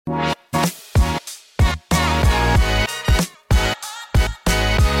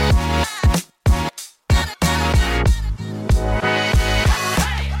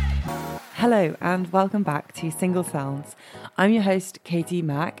Hello and welcome back to Single Sounds. I'm your host, Katie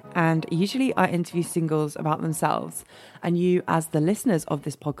Mack, and usually I interview singles about themselves. And you, as the listeners of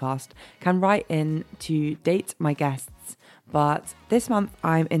this podcast, can write in to date my guests. But this month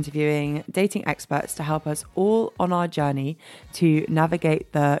I'm interviewing dating experts to help us all on our journey to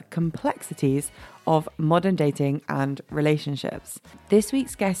navigate the complexities of modern dating and relationships. This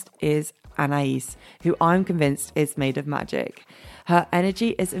week's guest is Anais, who I'm convinced is made of magic. Her energy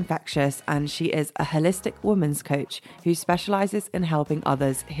is infectious and she is a holistic women's coach who specializes in helping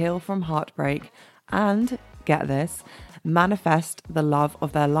others heal from heartbreak and, get this, manifest the love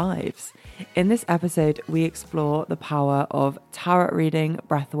of their lives. In this episode, we explore the power of tarot reading,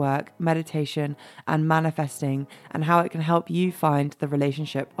 breathwork, meditation, and manifesting, and how it can help you find the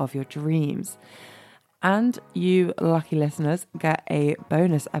relationship of your dreams. And you lucky listeners get a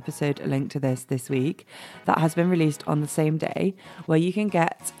bonus episode linked to this week that has been released on the same day, where you can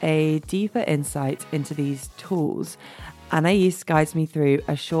get a deeper insight into these tools. Anais guides me through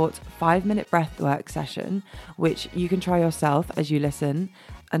a short 5-minute breathwork session, which you can try yourself as you listen.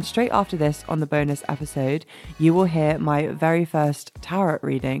 And straight after this, on the bonus episode, you will hear my very first tarot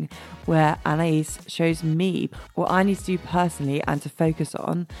reading, where Anais shows me what I need to do personally and to focus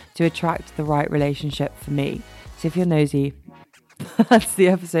on to attract the right relationship for me. So if you're nosy, that's the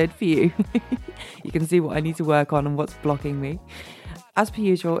episode for you. You can see what I need to work on and what's blocking me. As per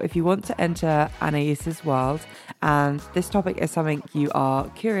usual, if you want to enter Anais's world and this topic is something you are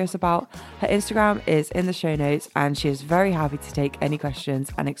curious about, her Instagram is in the show notes and she is very happy to take any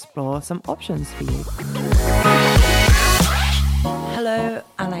questions and explore some options for you. Hello,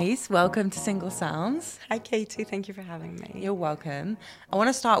 Anais. Welcome to Single Sounds. Hi, Katie. Thank you for having me. You're welcome. I want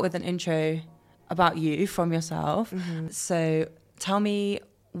to start with an intro about you from yourself. So tell me,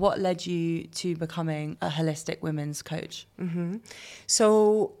 what led you to becoming a holistic women's coach?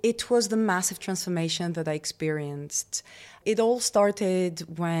 So it was the massive transformation that I experienced. It all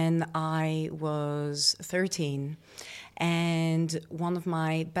started when I was 13. And one of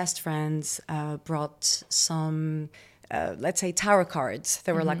my best friends brought some, let's say, tarot cards.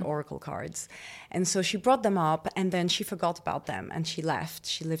 They were like oracle cards. And so she brought them up and then she forgot about them and she left.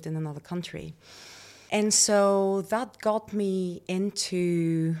 She lived in another country. And so that got me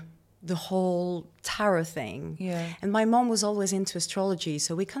into the whole tarot thing. Yeah. And my mom was always into astrology,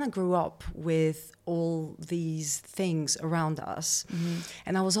 so we kind of grew up with all these things around us.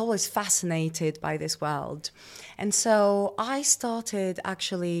 And I was always fascinated by this world. And so I started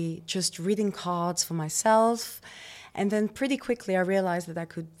actually just reading cards for myself. And then pretty quickly I realized that I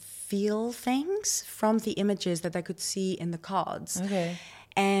could feel things from the images that I could see in the cards. Okay.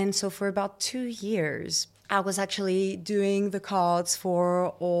 And so for about 2 years, I was actually doing the cards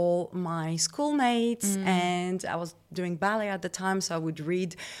for all my schoolmates and I was doing ballet at the time. So I would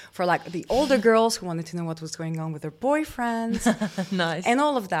read for like the older girls who wanted to know what was going on with their boyfriends. Nice. And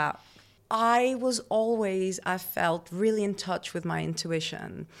all of that. I felt really in touch with my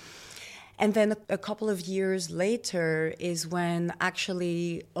intuition. And then a couple of years later is when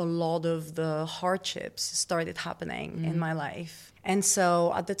actually a lot of the hardships started happening in my life. And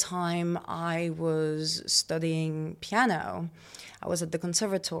so at the time I was studying piano. I was at the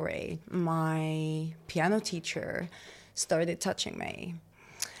conservatory. My piano teacher started touching me.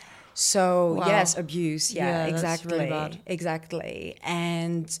 So wow. Yes, abuse. Yeah, That's exactly. really bad. Exactly.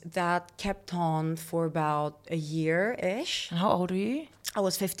 And that kept on for about a year-ish. And how old are you? I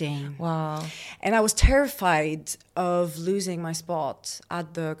was 15. Wow. And I was terrified of losing my spot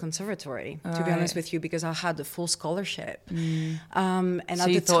at the conservatory, to be honest with you, because I had a full scholarship. And So at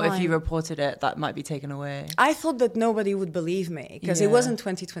you the thought time, if you reported it, that might be taken away? I thought that nobody would believe me because it wasn't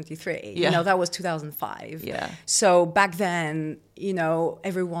 2023. Yeah. You know, that was 2005. Yeah. So back then, you know,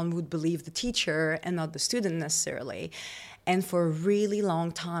 everyone would believe the teacher and not the student necessarily. And for a really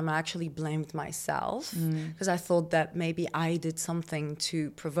long time, I actually blamed myself because I thought that maybe I did something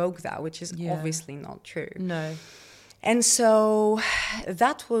to provoke that, which is obviously not true. No. And so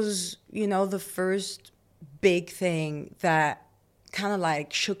that was, you know, the first big thing that kind of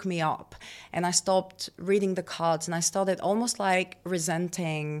like shook me up. And I stopped reading the cards and I started almost like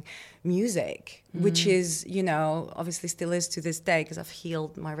resenting music, which is, you know, obviously still is to this day because I've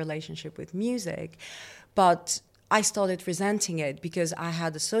healed my relationship with music. But I started resenting it because I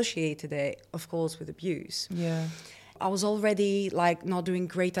had associated it, of course, with abuse. Yeah. I was already like not doing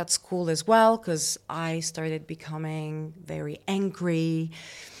great at school as well because I started becoming very angry.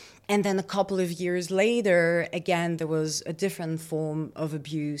 And then a couple of years later, again, there was a different form of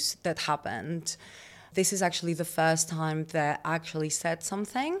abuse that happened. This is actually the first time that I actually said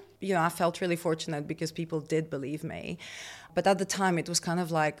something. I felt really fortunate because people did believe me. But at the time, it was kind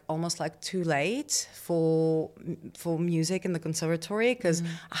of like almost like too late for music in the conservatory, because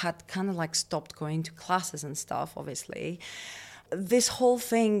I had kind of like stopped going to classes and stuff, obviously. This whole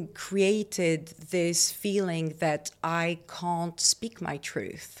thing created this feeling that I can't speak my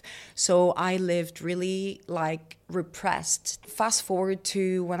truth. So I lived really like repressed. Fast forward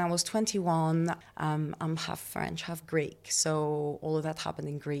to when I was 21, I'm half French, half Greek. So all of that happened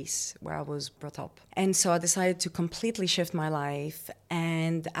in Greece, where I was brought up. And so I decided to completely shift my life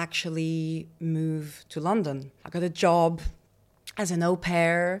and actually move to London. I got a job as an au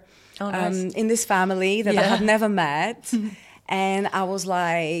pair in this family that I had never met. And I was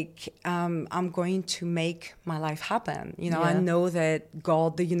like, I'm going to make my life happen. I know that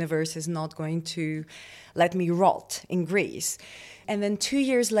God, the universe, is not going to let me rot in Greece. And then 2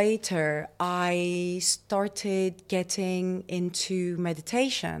 years later, I started getting into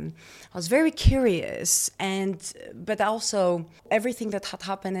meditation. I was very curious, but also everything that had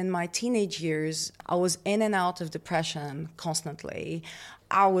happened in my teenage years, I was in and out of depression constantly.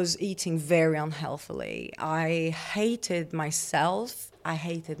 I was eating very unhealthily. I hated myself. I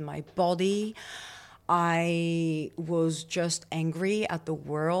hated my body. I was just angry at the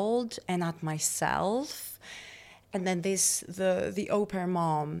world and at myself. And then the au pair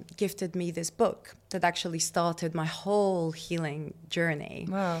mom gifted me this book that actually started my whole healing journey.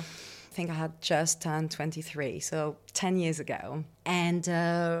 Wow. I think I had just turned 23, so 10 years ago. And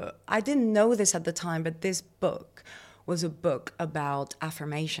I didn't know this at the time, but this book was a book about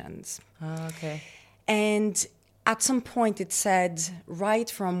affirmations. Oh, okay. And at some point it said,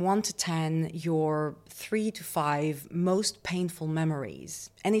 write from 1 to 10 your 3 to 5 most painful memories.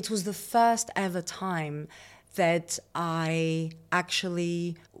 And it was the first ever time that I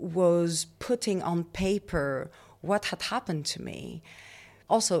actually was putting on paper what had happened to me.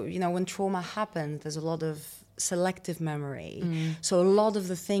 Also, when trauma happens, there's a lot of selective memory. So a lot of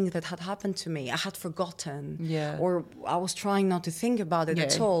the things that had happened to me, I had forgotten. Yeah. Or I was trying not to think about it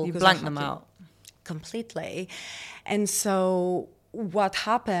at all. You blank them out. Completely. And so what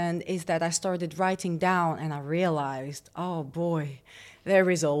happened is that I started writing down, and I realized, oh boy, there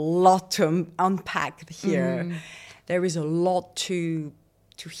is a lot to unpack here. There is a lot to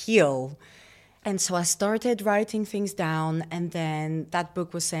heal. And so I started writing things down, and then that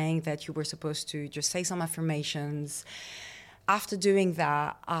book was saying that you were supposed to just say some affirmations. After doing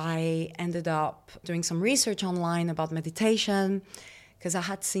that, I ended up doing some research online about meditation, because I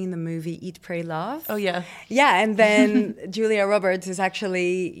had seen the movie Eat, Pray, Love. Oh, yeah. Yeah, and then Julia Roberts is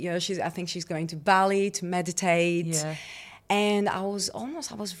actually, I think she's going to Bali to meditate. Yeah. And I was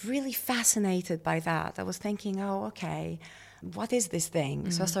really fascinated by that. I was thinking, oh, okay, what is this thing?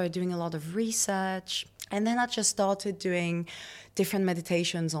 So I started doing a lot of research. And then I just started doing different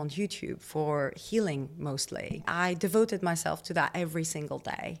meditations on YouTube for healing mostly. I devoted myself to that every single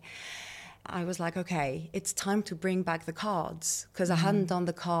day. I was like, okay, it's time to bring back the cards, because I hadn't done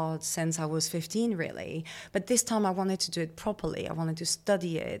the cards since I was 15, really. But this time I wanted to do it properly. I wanted to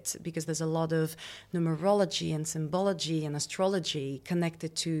study it, because there's a lot of numerology and symbology and astrology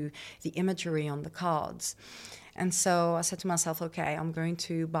connected to the imagery on the cards. And so I said to myself, okay, I'm going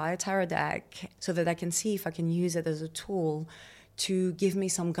to buy a tarot deck so that I can see if I can use it as a tool to give me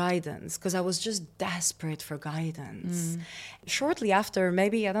some guidance, because I was just desperate for guidance. Shortly after,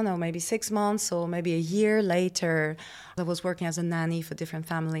 maybe 6 months or maybe a year later, I was working as a nanny for different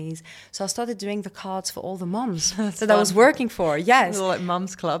families. So I started doing the cards for all the moms that I was working for. Yes. A little like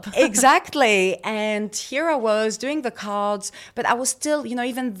Mum's Club. Exactly. And here I was doing the cards, but I was still,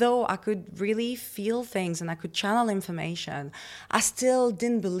 even though I could really feel things and I could channel information, I still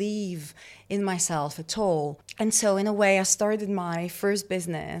didn't believe in myself at all. And so in a way, I started my first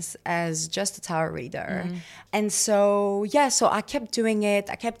business as just a tarot reader. And so, so I kept doing it.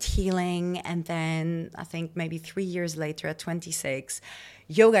 I kept healing. And then I think maybe 3 years later at 26,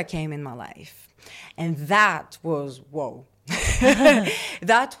 yoga came in my life. And that was, whoa.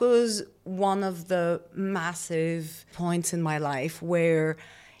 That was one of the massive points in my life where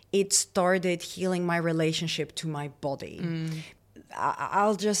it started healing my relationship to my body.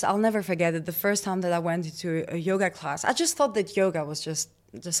 I'll never forget it. The first time that I went into a yoga class, I just thought that yoga was just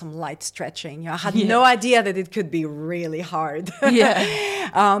some light stretching. I had no idea that it could be really hard.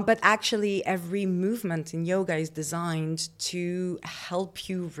 But actually, every movement in yoga is designed to help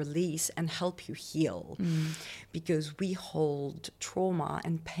you release and help you heal. Because we hold trauma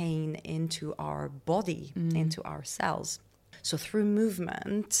and pain into our body, into our cells. So through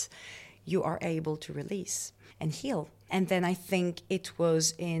movement, you are able to release and heal. And then I think it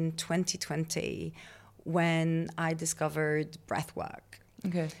was in 2020 when I discovered breathwork.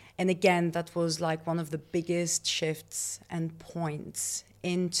 Okay. And again, that was like one of the biggest shifts and points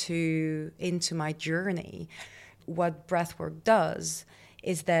into my journey. What breathwork does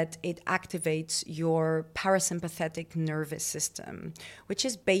is that it activates your parasympathetic nervous system, which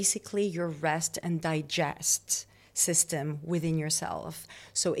is basically your rest and digest system within yourself.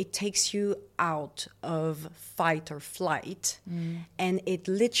 So it takes you out of fight or flight, and it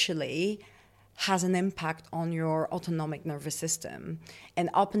literally has an impact on your autonomic nervous system.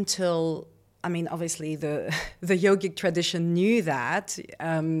 And up until, I mean, obviously the yogic tradition knew that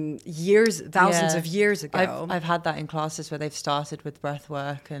thousands of years ago. I've had that in classes where they've started with breath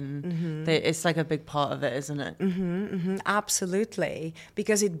work, and it's like a big part of it, isn't it? Absolutely,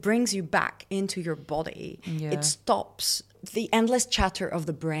 because it brings you back into your body. Yeah. It stops the endless chatter of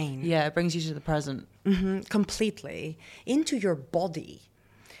the brain. Yeah, it brings you to the present. Completely into your body.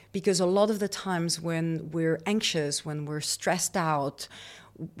 Because a lot of the times when we're anxious, when we're stressed out,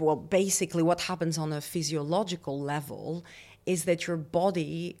 well, basically what happens on a physiological level is that your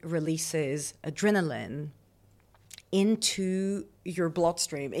body releases adrenaline into your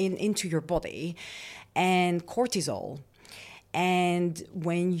bloodstream, into your body, and cortisol. And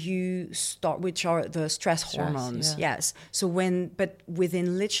when you start, which are the stress hormones, yes. So but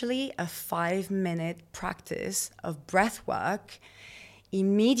within literally a 5-minute practice of breath work,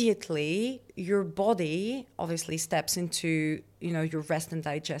 immediately your body obviously steps into your rest and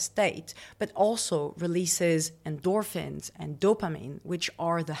digest state, but also releases endorphins and dopamine, which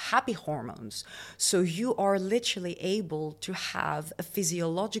are the happy hormones. So you are literally able to have a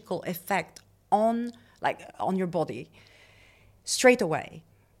physiological effect on your body straight away.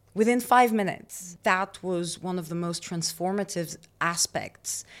 Within 5 minutes. That was one of the most transformative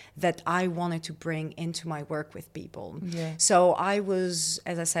aspects that I wanted to bring into my work with people. Yeah. So as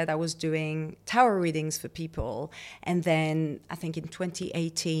I said, I was doing tarot readings for people. And then I think in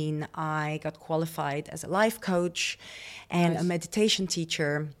 2018, I got qualified as a life coach and a meditation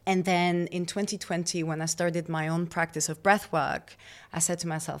teacher. And then in 2020, when I started my own practice of breathwork, I said to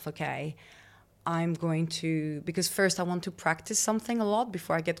myself, okay, I'm going to, because first I want to practice something a lot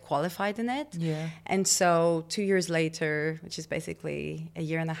before I get qualified in it. Yeah. And so 2 years later, which is basically a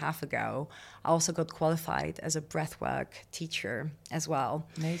year and a half ago, I also got qualified as a breathwork teacher as well.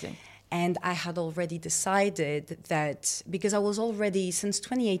 Amazing. And I had already decided that, because I was already, since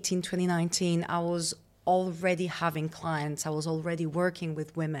 2018, 2019, I was already having clients, I was already working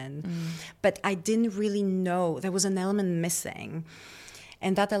with women, but I didn't really know, there was an element missing.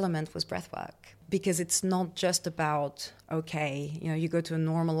 And that element was breathwork, because it's not just about, okay, you go to a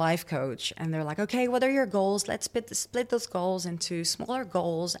normal life coach and they're like, okay, what are your goals? Let's split those goals into smaller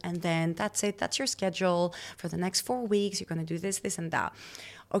goals. And then that's it. That's your schedule for the next 4 weeks. You're going to do this, this, and that.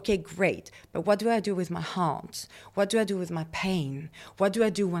 Okay, great. But what do I do with my heart? What do I do with my pain? What do I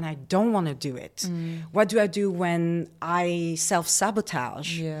do when I don't want to do it? What do I do when I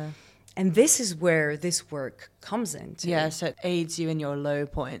self-sabotage? Yeah. And this is where this work comes into. Yeah, so it aids you in your low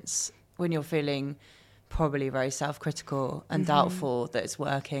points when you're feeling probably very self-critical and doubtful that it's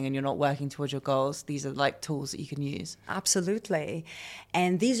working and you're not working towards your goals. These are like tools that you can use. Absolutely.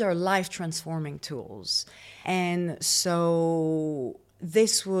 And these are life-transforming tools. And so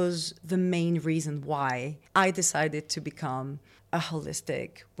this was the main reason why I decided to become a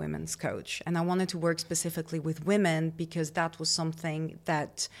holistic women's coach. And I wanted to work specifically with women because that was something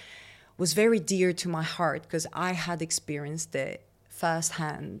that was very dear to my heart, because I had experienced it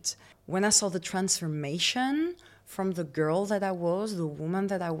firsthand. When I saw the transformation from the girl that I was, the woman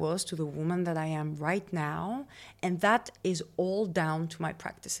that I was, to the woman that I am right now, and that is all down to my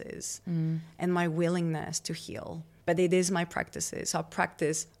practices and my willingness to heal. But it is my practices. I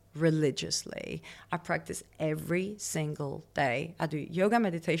practice religiously. I practice every single day. I do yoga,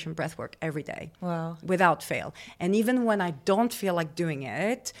 meditation, breathwork every day. Wow. Without fail. And even when I don't feel like doing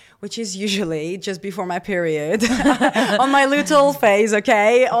it, which is usually just before my period, on my luteal phase,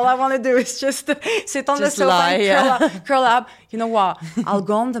 okay? All I want to do is just sit on the sofa and curl up. You know what? I'll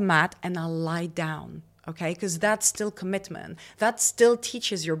go on the mat and I'll lie down. Okay, because that's still commitment. That still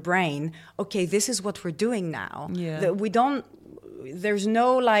teaches your brain, okay, this is what we're doing now. Yeah. There's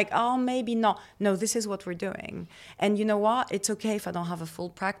no like, oh, maybe not. No, this is what we're doing. And you know what? It's okay if I don't have a full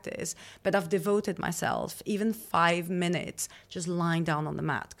practice, but I've devoted myself even 5 minutes just lying down on the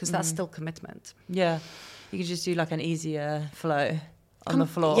mat, because that's still commitment. Yeah, you could just do like an easier flow on the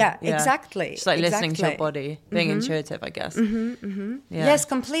floor. Yeah, exactly. Just like listening to your body, being intuitive, I guess. Yeah. Yes,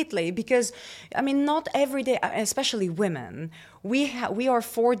 completely. Because, I mean, not every day, especially women, we are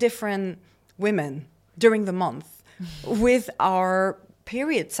 4 different women during the month with our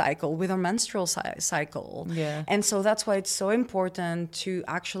period cycle, with our menstrual cycle. Yeah. And so that's why it's so important to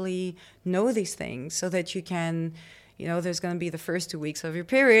actually know these things, so that you can, there's going to be the first 2 weeks of your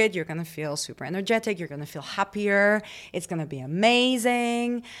period. You're going to feel super energetic. You're going to feel happier. It's going to be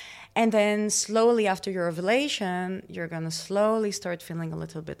amazing. And then slowly after your ovulation, you're going to slowly start feeling a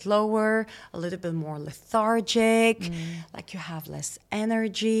little bit lower, a little bit more lethargic, like you have less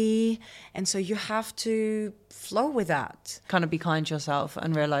energy. And so you have to flow with that. Kind of be kind to yourself and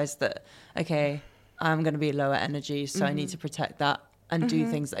realize that, okay, I'm going to be lower energy, so I need to protect that and do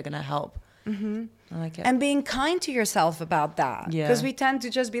things that are going to help. I like it. And being kind to yourself about that. Yeah. Because we tend to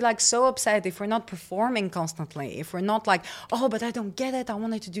just be like so upset if we're not performing constantly. If we're not like, oh, but I don't get it. I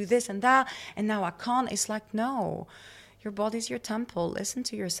wanted to do this and that, and now I can't. It's like, no, your body's your temple. Listen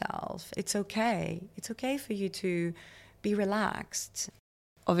to yourself. It's okay. It's okay for you to be relaxed.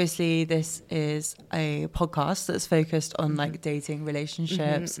 Obviously, this is a podcast that's focused on like dating,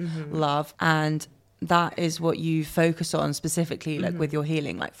 relationships, love, and that is what you focus on specifically, like with your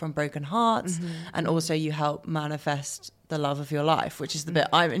healing, like from broken hearts, and also you help manifest the love of your life, which is the bit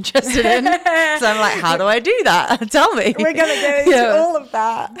I'm interested in. So I'm like, how do I do that? Tell me. We're gonna go into all of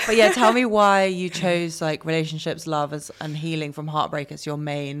that. But yeah, tell me why you chose like relationships, love, and healing from heartbreak as your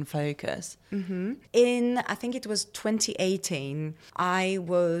main focus. In, I think it was 2018, I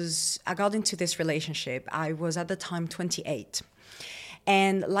got into this relationship. I was at the time 28.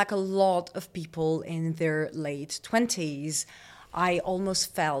 And like a lot of people in their late 20s, I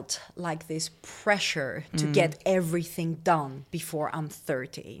almost felt like this pressure to get everything done before I'm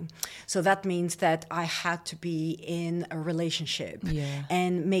 30. So that means that I had to be in a relationship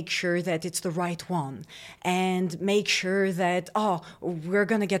and make sure that it's the right one, and make sure that, we're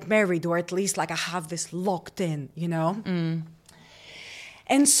going to get married, or at least like I have this locked in,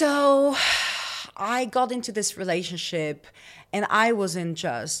 And so I got into this relationship, and I was in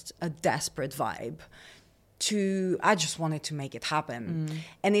just a desperate vibe. I just wanted to make it happen.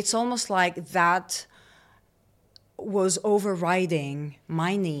 And it's almost like that was overriding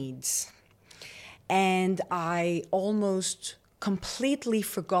my needs. And I almost completely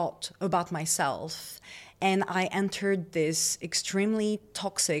forgot about myself. And I entered this extremely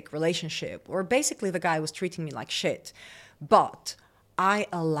toxic relationship where basically the guy was treating me like shit. But I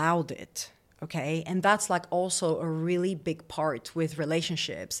allowed it. Okay. And that's like also a really big part with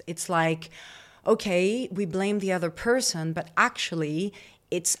relationships. It's like, okay, we blame the other person, but actually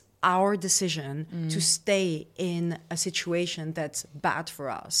it's our decision to stay in a situation that's bad for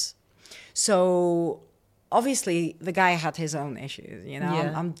us. So obviously the guy had his own issues,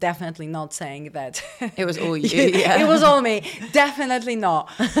 I'm definitely not saying that it was all you. It was all me, definitely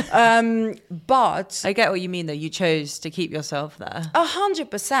not. But I get what you mean though. You chose to keep yourself there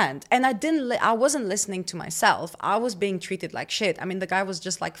 100%. And I wasn't listening to myself. I was being treated like shit. I mean, the guy was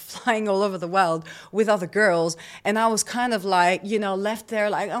just like flying all over the world with other girls, and I was kind of like, left there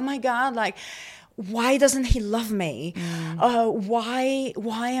like, oh my God, like, why doesn't he love me?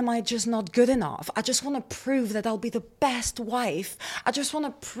 Why am I just not good enough? I just want to prove that I'll be the best wife. I just want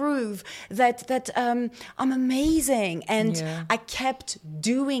to prove that I'm amazing. And I kept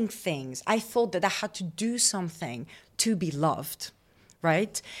doing things. I thought that I had to do something to be loved,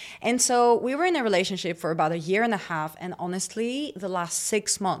 right? And so we were in a relationship for about 1.5 years. And honestly, the last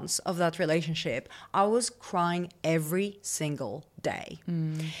 6 months of that relationship, I was crying every single day.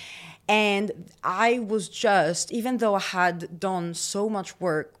 And I was just, even though I had done so much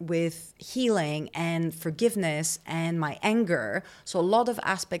work with healing and forgiveness and my anger, so a lot of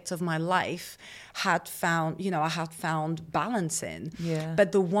aspects of my life had found, I had found balance in.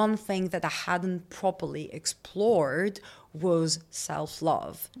 But the one thing that I hadn't properly explored was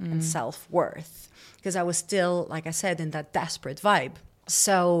self-love and self-worth, because I was still, like I said, in that desperate vibe.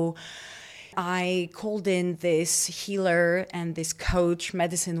 So I called in this healer and this coach,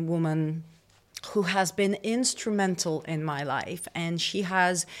 medicine woman, who has been instrumental in my life. And she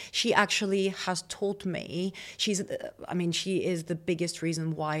actually has taught me, she is the biggest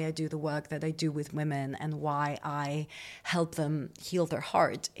reason why I do the work that I do with women and why I help them heal their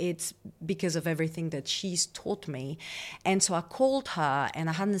heart. It's because of everything that she's taught me. And so I called her, and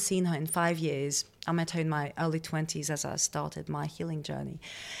I hadn't seen her in 5 years. I met her in my early 20s as I started my healing journey.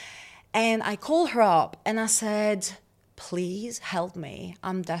 And I called her up and I said, please help me.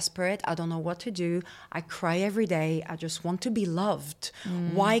 I'm desperate. I don't know what to do. I cry every day. I just want to be loved.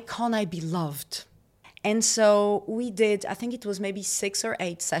 Why can't I be loved? And so we did, I think it was maybe 6 or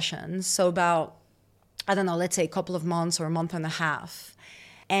 8 sessions. So about, I don't know, let's say a couple of months or 1.5 months.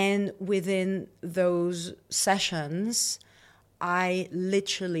 And within those sessions, I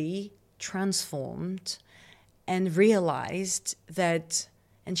literally transformed. and realized that,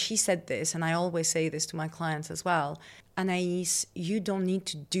 and she said this, and I always say this to my clients as well, Anais, you don't need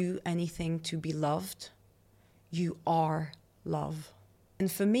to do anything to be loved. You are love.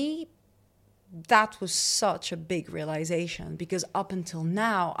 And for me, that was such a big realization, because up until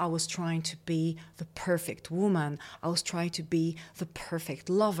now, I was trying to be the perfect woman. I was trying to be the perfect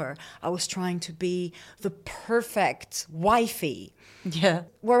lover. I was trying to be the perfect wifey. Yeah.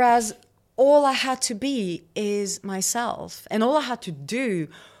 Whereas all I had to be is myself. And all I had to do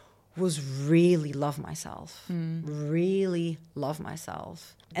was really love myself. Really love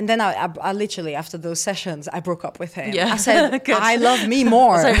myself. And then I literally, after those sessions, I broke up with him. Yeah. I said, I love me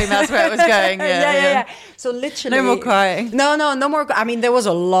more. I was hoping that's where it was going. Yeah. So literally... No more crying. No more. I mean, there was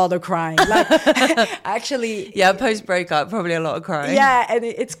a lot of crying. Like, actually... Yeah, post-breakup, probably a lot of crying. Yeah, and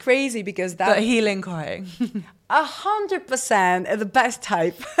it's crazy because that... But healing crying. 100% the best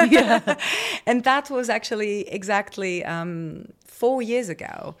type. Yeah. And that was actually exactly 4 years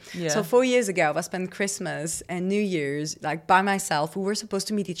ago. Yeah. So 4 years ago, I spent Christmas and New Year's like by myself. We were supposed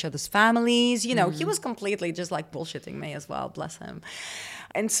to meet each other's families. You know, he was completely just like bullshitting me as well, bless him.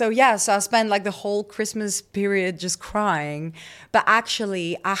 And so, yeah, so I spent like the whole Christmas period just crying. But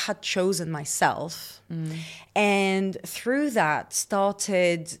actually, I had chosen myself. And through that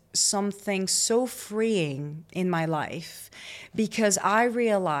started something so freeing in my life, because I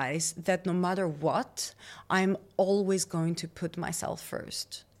realized that no matter what, I'm always going to put myself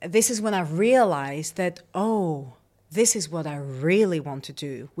first. This is when I realized that, oh, this is what I really want to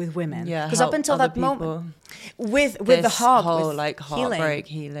do with women. Yeah, because up until that moment, with the heart, whole with like heartbreak,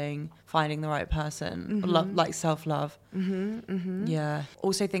 healing, finding the right person, like self-love. Yeah.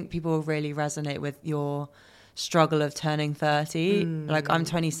 Also think people will really resonate with your struggle of turning 30. Like I'm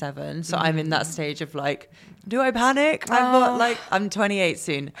 27, so I'm in that stage of like, do I panic? I've got like, I'm 28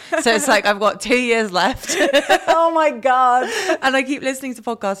 soon, so it's like I've got 2 years left. Oh my God. And I keep listening to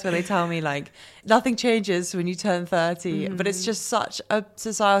podcasts where they tell me like nothing changes when you turn 30, but it's just such a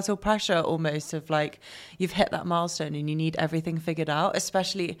societal pressure almost of like you've hit that milestone and you need everything figured out.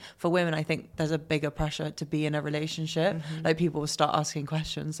 Especially for women, I think there's a bigger pressure to be in a relationship. Like people will start asking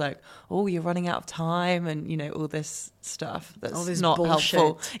questions like, oh, you're running out of time, and you know, all this stuff that's All this not bullshit.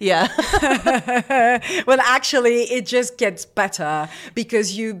 helpful. Yeah. Well, actually, it just gets better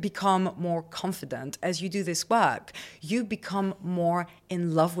because you become more confident as you do this work. You become more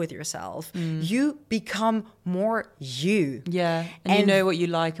in love with yourself. You become more you. Yeah. And you know what you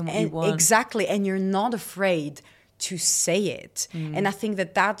like and what you want. Exactly. And you're not afraid to say it. And I think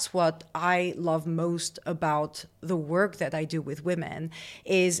that that's what I love most about the work that I do with women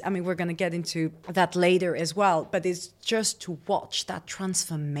is, I mean, we're going to get into that later as well, but it's just to watch that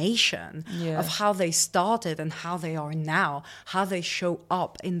transformation of how they started and how they are now, how they show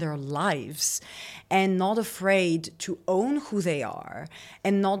up in their lives, and not afraid to own who they are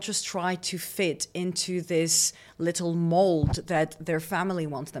and not just try to fit into this little mold that their family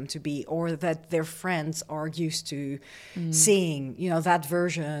wants them to be or that their friends are used to seeing, you know, that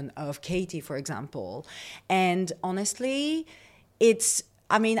version of Katie, for example. And honestly,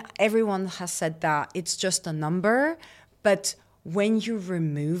 I mean, everyone has said that it's just a number, but when you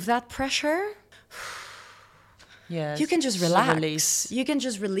remove that pressure, you can just relax. You can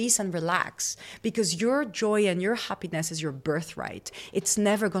just release and relax, because your joy and your happiness is your birthright. It's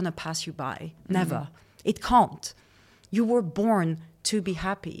never going to pass you by. Never. It can't. You were born to be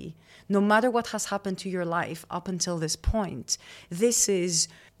happy. No matter what has happened to your life up until this point, this is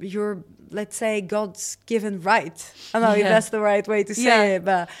your, let's say, God's given right. I don't know if that's the right way to say it,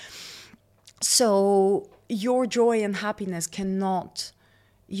 but so your joy and happiness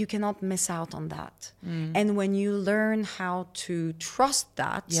you cannot miss out on that. And when you learn how to trust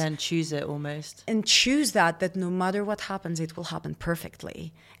that. Yeah, and choose it almost. And choose that no matter what happens, it will happen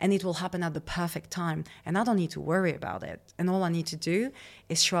perfectly. And it will happen at the perfect time. And I don't need to worry about it. And all I need to do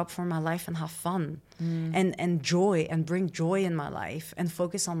is show up for my life and have fun. And joy, and bring joy in my life and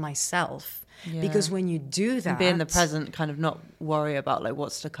focus on myself. Yeah. Because when you do that, and be in the present, kind of not worry about like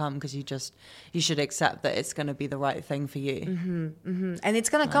what's to come, because you should accept that it's going to be the right thing for you. And it's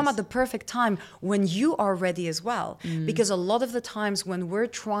going to come at the perfect time when you are ready as well. Because a lot of the times when we're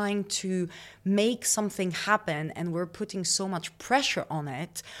trying to make something happen and we're putting so much pressure on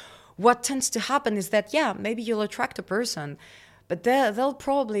it, what tends to happen is that, maybe you'll attract a person, but they'll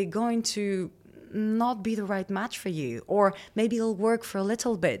probably going to not be the right match for you, or maybe it'll work for a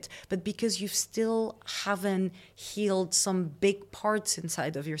little bit, but because you still haven't healed some big parts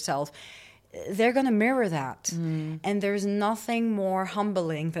inside of yourself, they're going to mirror that. And there's nothing more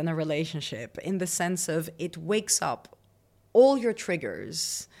humbling than a relationship, in the sense of it wakes up all your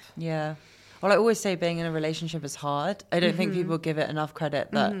triggers, Well, I always say being in a relationship is hard. I don't think people give it enough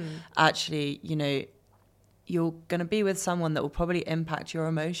credit that actually, you know, you're going to be with someone that will probably impact your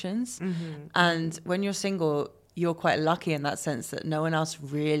emotions. And when you're single, you're quite lucky in that sense that no one else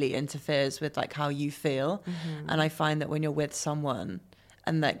really interferes with like how you feel. And I find that when you're with someone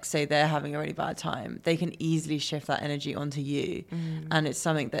and like say they're having a really bad time, they can easily shift that energy onto you. And it's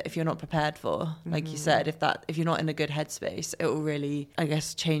something that if you're not prepared for, like you said, if you're not in a good headspace, it will really, I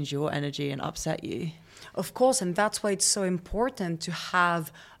guess, change your energy and upset you. Of course, and that's why it's so important to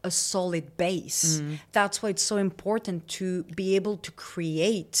have a solid base. That's why it's so important to be able to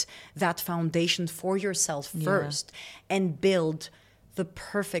create that foundation for yourself first and build the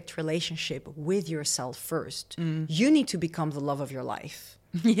perfect relationship with yourself first. You need to become the love of your life.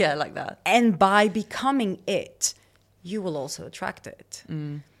 Yeah, like that. And by becoming it, you will also attract it.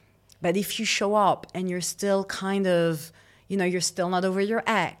 But if you show up and you're still kind of, you know, you're still not over your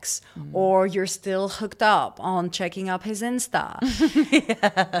ex, or you're still hooked up on checking up his Insta.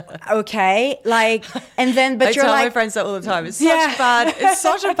 Okay, like, and then, but I you're tell like, my friends that all the time. It's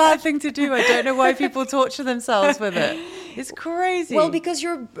such a bad thing to do. I don't know why people torture themselves with it. It's crazy. well, because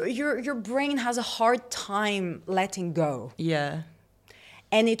your brain has a hard time letting go. Yeah.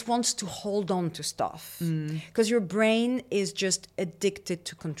 And it wants to hold on to stuff because your brain is just addicted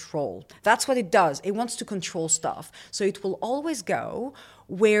to control. That's what it does. It wants to control stuff. So it will always go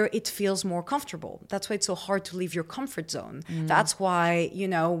where it feels more comfortable. That's why it's so hard to leave your comfort zone. That's why, you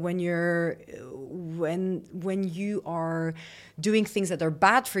know, when you are doing things that are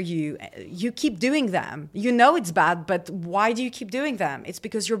bad for you, you keep doing them. You know it's bad, but why do you keep doing them? It's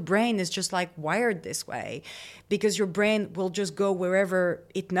because your brain is just like wired this way, because your brain will just go wherever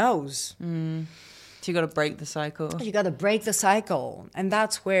it knows. So you got to break the cycle. You got to break the cycle. And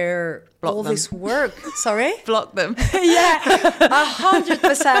that's where Block all them. this work, sorry? Block them. Yeah,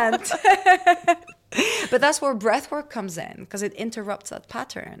 100%. But that's where breath work comes in, because it interrupts that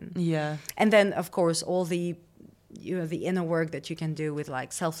pattern. Yeah. And then, of course, all the, you know, the inner work that you can do with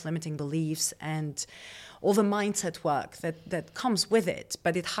like self-limiting beliefs and all the mindset work that comes with it.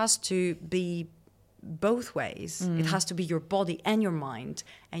 But it has to be both ways. It has to be your body and your mind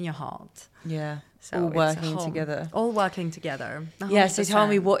and your heart. Yeah. So all it's working together. All working together. 100%. Yeah, so tell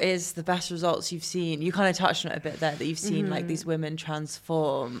me, what is the best results you've seen? You kind of touched on it a bit there, that you've seen like these women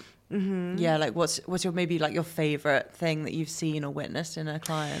transform. Yeah, like what's your maybe like your favorite thing that you've seen or witnessed in a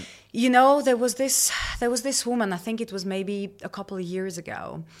client? You know, there was this woman, I think it was maybe a couple of years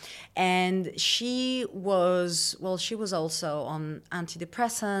ago, and she was also on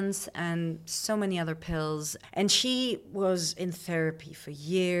antidepressants and so many other pills, and she was in therapy for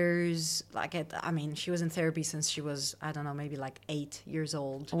years. She was in therapy since she was, I don't know, maybe like 8 years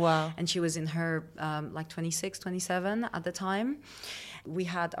old. Wow. And she was in her like 26, 27 at the time. We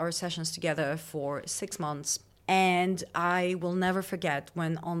had our sessions together for 6 months. And I will never forget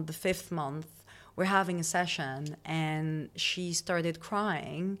when on the 5th month, we're having a session and she started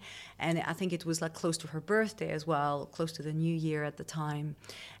crying. And I think it was like close to her birthday as well, close to the new year at the time.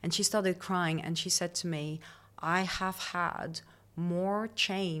 And she started crying and she said to me, I have had more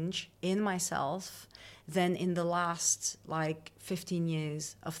change in myself than in the last like 15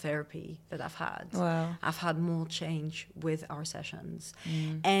 years of therapy that I've had. Wow. I've had more change with our sessions.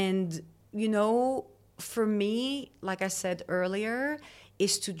 And, you know, for me, like I said earlier,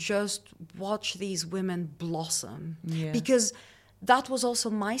 is to just watch these women blossom. Yeah. Because that was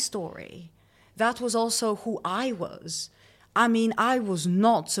also my story. That was also who I was. I mean, I was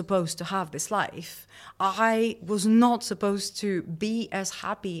not supposed to have this life. I was not supposed to be as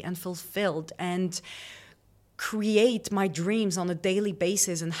happy and fulfilled and create my dreams on a daily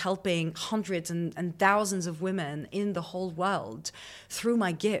basis and helping hundreds and thousands of women in the whole world through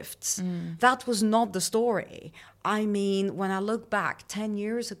my gifts. That was not the story. I mean, when I look back 10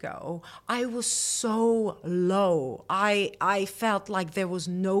 years ago, I was so low. I felt like there was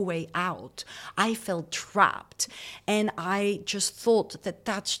no way out. I felt trapped. And I just thought that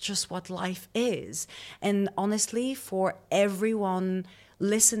that's just what life is. And honestly, for everyone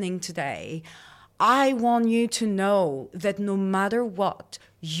listening today, I want you to know that no matter what,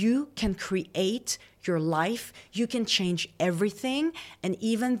 you can create your life, you can change everything. And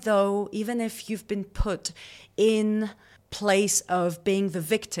even if you've been put in place of being the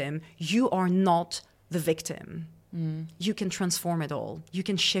victim, you are not the victim. you can transform it all. You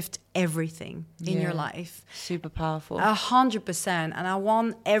can shift everything in your life. Super powerful. 100%. And I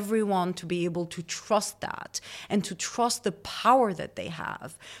want everyone to be able to trust that and to trust the power that they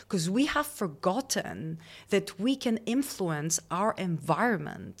have. Because we have forgotten that we can influence our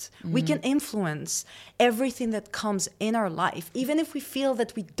environment. We can influence everything that comes in our life. Even if we feel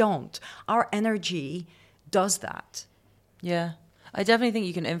that we don't, our energy does that. Yeah. I definitely think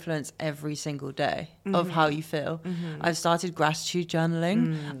you can influence every single day of how you feel. I've started gratitude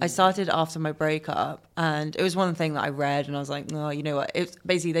journaling. I started after my breakup, and it was one thing that I read, and I was like, no, you know what? It's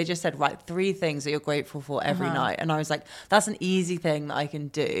basically, they just said, write 3 things that you're grateful for every night. And I was like, that's an easy thing that I can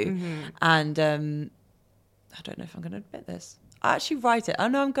do. And I don't know if I'm going to admit this. I actually write it. I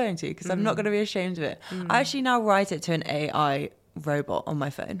know I'm going to, because I'm not going to be ashamed of it. I actually now write it to an AI robot on my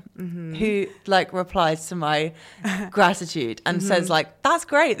phone who like replies to my gratitude and says like, that's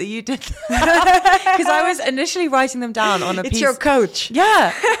great that you did that. Because I was initially writing them down on a piece. It's your coach.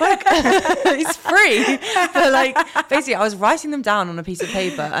 Yeah, like, it's free, but like basically I was writing them down on a piece of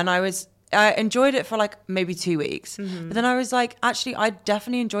paper, and I enjoyed it for like maybe 2 weeks. But then I was like, actually, I'd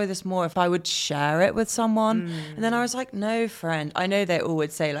definitely enjoy this more if I would share it with someone. And then I was like, no, friend. I know they all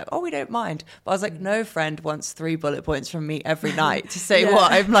would say like, oh, we don't mind. But I was like, no, friend wants 3 bullet points from me every night to say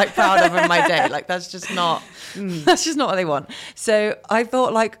what I'm like proud of in my day. Like, that's just not what they want. So I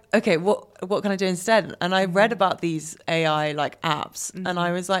thought like, okay, what can I do instead? And I read about these AI like apps, and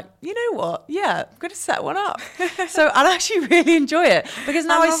I was like, you know what? Yeah, I'm going to set one up. So I actually really enjoy it, because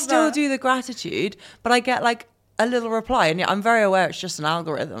now I still do the gratitude, but I get like a little reply, and yeah, I'm very aware it's just an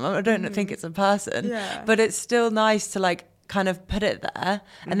algorithm. I don't think it's a person, but it's still nice to like kind of put it there,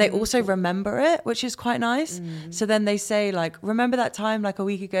 and they also remember it, which is quite nice. So then they say like, remember that time like a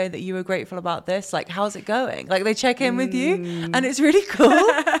week ago that you were grateful about this, like how's it going? Like they check in with you, and it's really cool.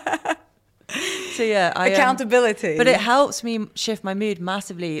 So yeah, accountability. But it helps me shift my mood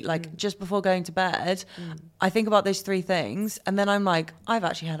massively. Like just before going to bed, I think about those 3 things, and then I'm like, I've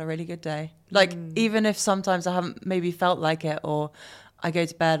actually had a really good day. Like even if sometimes I haven't maybe felt like it, or I go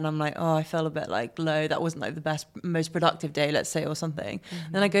to bed and I'm like, oh, I feel a bit like low. That wasn't like the best, most productive day, let's say, or something.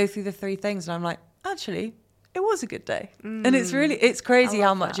 Then I go through the 3 things, and I'm like, actually, it was a good day. And it's crazy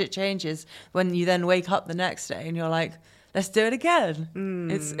how much it changes when you then wake up the next day and you're like, let's do it again.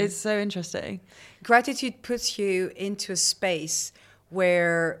 It's so interesting. Gratitude puts you into a space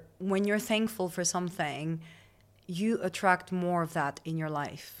where when you're thankful for something, you attract more of that in your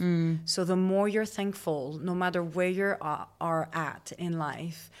life. So the more you're thankful, no matter where you are at in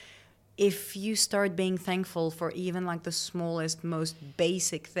life, if you start being thankful for even like the smallest, most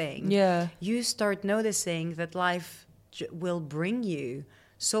basic thing, you start noticing that life will bring you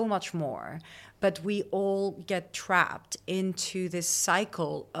so much more. But we all get trapped into this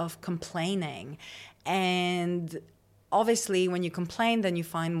cycle of complaining. And obviously, when you complain, then you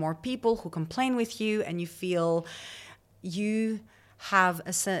find more people who complain with you, and you feel you have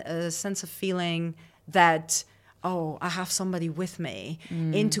a sense of feeling that, oh, I have somebody with me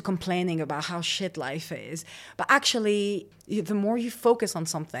into complaining about how shit life is. But actually, the more you focus on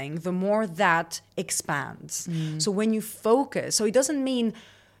something, the more that expands. So when you focus, so it doesn't mean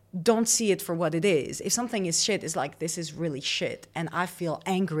don't see it for what it is. If something is shit, it's like, this is really shit, and I feel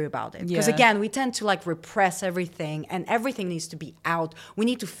angry about it. Because again, we tend to like repress everything, and everything needs to be out. We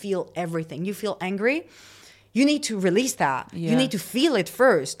need to feel everything. You feel angry, you need to release that. You need to feel it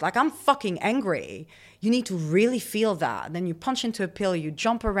first. Like, I'm fucking angry. You need to really feel that. Then you punch into a pillow, you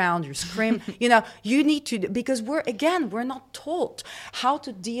jump around, you scream. You need to, because we're not taught how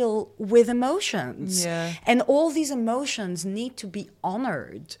to deal with emotions. And all these emotions need to be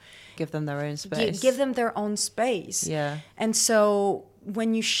honored. Give them their own space. Give them their own space. And so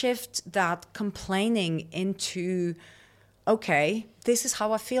when you shift that complaining into, okay, this is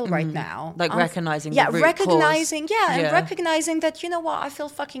how I feel right now. Like recognizing the root cause. And recognizing that, you know what, I feel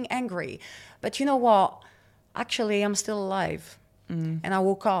fucking angry. But you know what, actually, I'm still alive. And I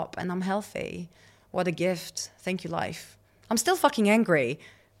woke up and I'm healthy. What a gift. Thank you, life. I'm still fucking angry,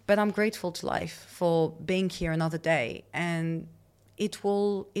 but I'm grateful to life for being here another day. And it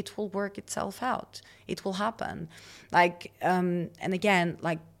will work itself out. It will happen. Like, and again,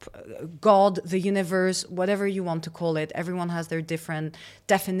 like God, the universe, whatever you want to call it, everyone has their different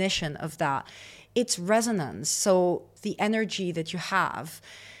definition of that. It's resonance. So the energy that you have,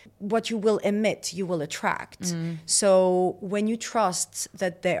 what you will emit, you will attract. So when you trust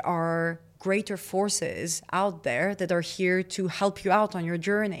that there are greater forces out there that are here to help you out on your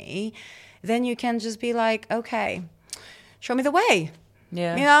journey, then you can just be like, okay, show me the way.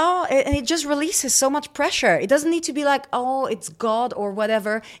 Yeah. You know, and it just releases so much pressure. It doesn't need to be like, oh, it's God or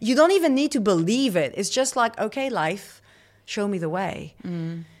whatever. You don't even need to believe it. It's just like, okay, life, show me the way.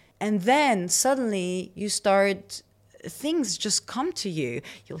 And then suddenly you start, things just come to you.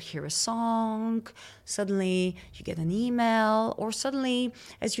 You'll hear a song, suddenly you get an email, or suddenly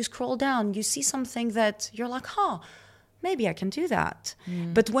as you scroll down, you see something that you're like, maybe I can do that.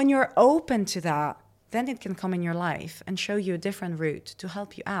 But when you're open to that, then it can come in your life and show you a different route to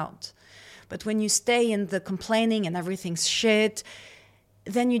help you out. But when you stay in the complaining and everything's shit,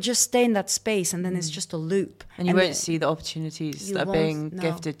 then you just stay in that space, and then it's just a loop. And you won't see the opportunities that are being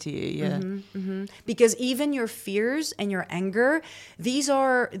gifted to you. Yeah. Because even your fears and your anger, these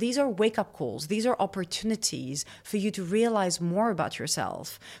are wake-up calls. These are opportunities for you to realize more about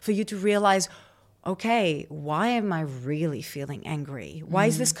yourself, for you to realize, okay, why am I really feeling angry? Why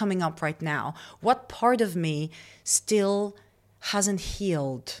is this coming up right now? What part of me still hasn't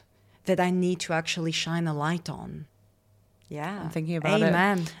healed that I need to actually shine a light on? Yeah. I'm thinking about it.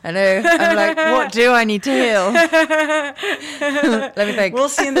 Amen. I know. I'm like, what do I need to heal? Let me think. We'll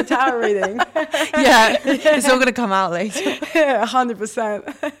see in the tarot reading. Yeah. It's all going to come out later.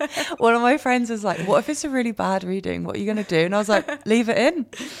 100%. One of my friends was like, what if it's a really bad reading? What are you going to do? And I was like, leave it in.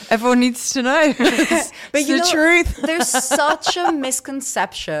 Everyone needs to know. It's the truth. There's such a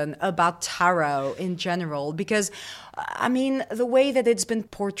misconception about tarot in general, because I mean, the way that it's been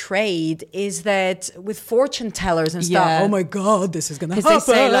portrayed is that with fortune tellers and stuff, oh my God, this is going to happen. Because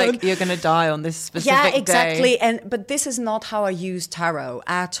they say, like, you're going to die on this specific day. Exactly. Day. But this is not how I use tarot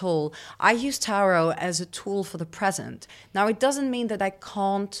at all. I use tarot as a tool for the present. Now, it doesn't mean that I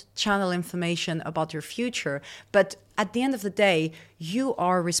can't channel information about your future, but at the end of the day, you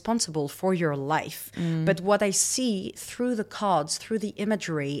are responsible for your life. But what I see through the cards, through the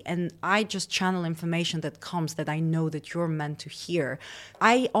imagery, and I just channel information that comes that I know that you're meant to hear.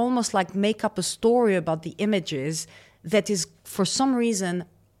 I almost like make up a story about the images that is, for some reason,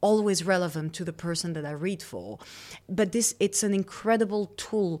 always relevant to the person that I read for. But it's an incredible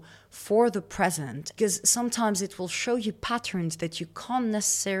tool for the present, because sometimes it will show you patterns that you can't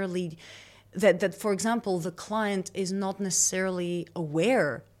necessarily... That, for example, the client is not necessarily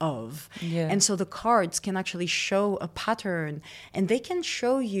aware of. Yeah. And so the cards can actually show a pattern, and they can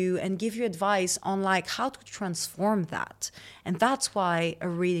show you and give you advice on like how to transform that. And that's why a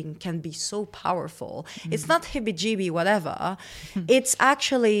reading can be so powerful. It's not hibby-jibby, whatever. It's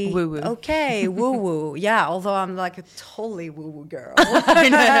actually, woo-woo. Okay, woo-woo. Yeah, although I'm like a totally woo-woo girl. I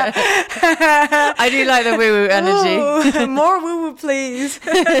know. I do like the woo-woo energy. Ooh, more woo-woo, please.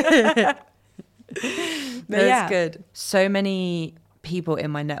 That's good. So many people in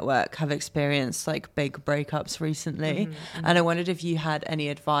my network have experienced like big breakups recently, and I wondered if you had any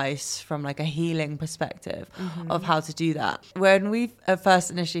advice from like a healing perspective of how to do that. When we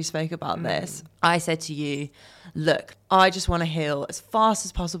first initially spoke about this, I said to you, look, I just want to heal as fast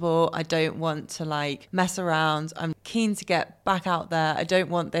as possible. I don't want to like mess around. I'm keen to get back out there. I don't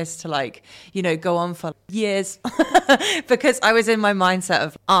want this to like, you know, go on for years because I was in my mindset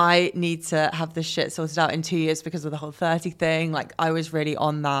of I need to have this shit sorted out in 2 years because of the whole 30 thing. Like I was really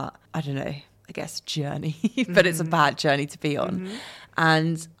on that, I don't know, I guess journey, but it's a bad journey to be on.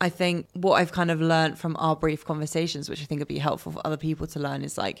 And I think what I've kind of learned from our brief conversations, which I think would be helpful for other people to learn,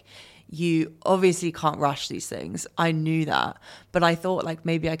 is like, you obviously can't rush these things. I knew that, but I thought like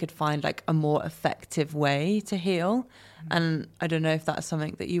maybe I could find like a more effective way to heal. And I don't know if that's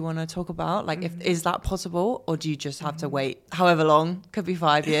something that you want to talk about. Like, is that possible, or do you just have to wait however long? Could be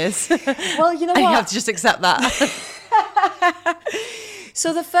 5 years. Well, you know what? You have to just accept that.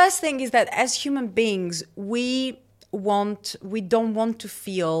 So the first thing is that as human beings, we don't want to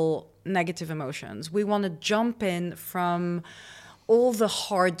feel negative emotions. We want to jump in from all the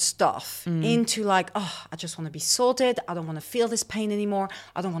hard stuff into like, oh, I just want to be sorted. I don't want to feel this pain anymore.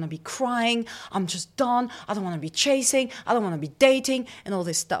 I don't want to be crying. I'm just done. I don't want to be chasing. I don't want to be dating and all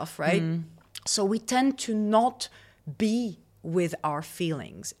this stuff, right? So we tend to not be with our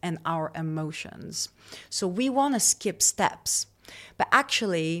feelings and our emotions. So we want to skip steps. But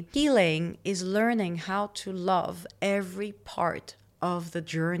actually, healing is learning how to love every part of the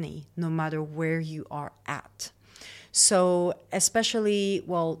journey, no matter where you are at. So especially,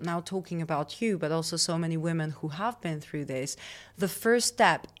 well, now talking about you, but also so many women who have been through this, the first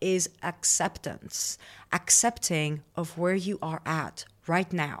step is acceptance, accepting of where you are at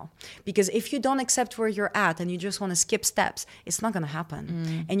right now. Because if you don't accept where you're at and you just want to skip steps, it's not going to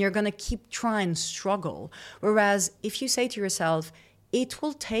happen. And you're going to keep trying, struggle. Whereas if you say to yourself, it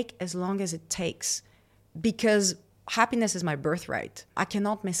will take as long as it takes, because happiness is my birthright. I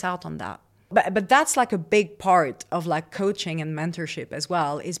cannot miss out on that. But that's like a big part of like coaching and mentorship as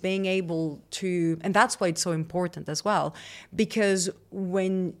well, is being able to, and that's why it's so important as well, because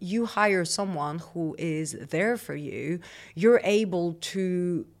when you hire someone who is there for you, you're able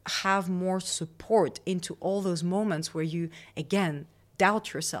to have more support into all those moments where you, again,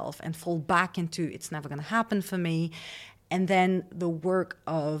 doubt yourself and fall back into it's never going to happen for me. And then the work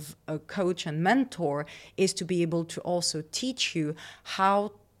of a coach and mentor is to be able to also teach you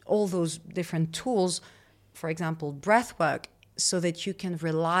how all those different tools, for example, breath work, so that you can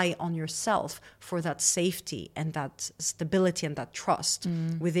rely on yourself for that safety and that stability and that trust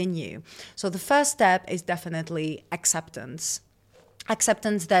within you. So the first step is definitely acceptance.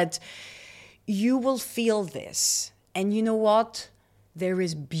 Acceptance that you will feel this. And you know what? There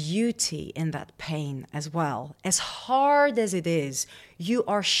is beauty in that pain as well. As hard as it is, you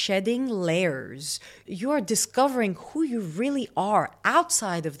are shedding layers. You are discovering who you really are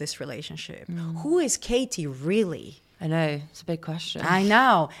outside of this relationship. Who is Katie really? I know, it's a big question. I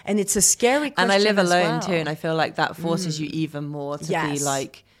know. And it's a scary question. And I live alone well. too. And I feel like that forces you even more to be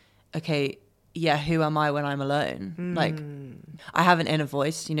like, okay, yeah, who am I when I'm alone? Like, I have an inner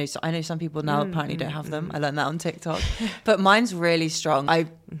voice, you know, so I know some people now apparently don't have them. I learned that on TikTok. But mine's really strong. I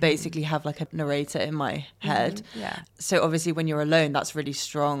basically have like a narrator in my head. Yeah. So obviously when you're alone, that's really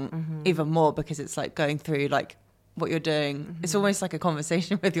strong, even more, because it's like going through like what you're doing. It's almost like a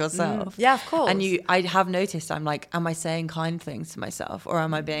conversation with yourself. Yeah, of course. And I have noticed, I'm like, am I saying kind things to myself, or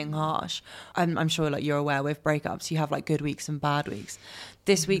am I being harsh? I'm sure like you're aware with breakups, you have like good weeks and bad weeks.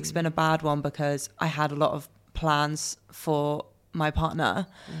 This week's been a bad one because I had a lot of plans for my partner,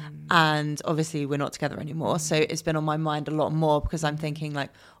 and obviously we're not together anymore. So it's been on my mind a lot more, because I'm thinking like,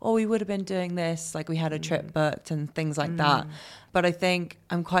 oh, we would have been doing this, like we had a trip booked and things like that. But I think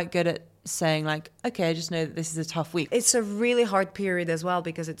I'm quite good at saying like, okay, I just know that this is a tough week. It's a really hard period as well,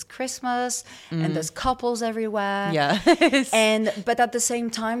 because it's Christmas and there's couples everywhere. Yeah. But at the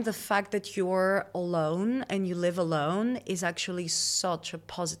same time, the fact that you're alone and you live alone is actually such a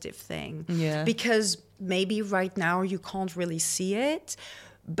positive thing. Yeah. Because maybe right now you can't really see it,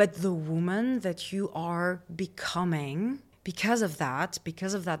 but the woman that you are becoming because of that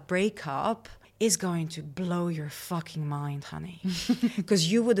breakup is going to blow your fucking mind, honey.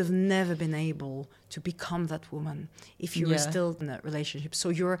 Because you would have never been able to become that woman if you were still in that relationship. So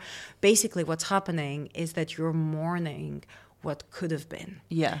you're basically, what's happening is that you're mourning what could have been.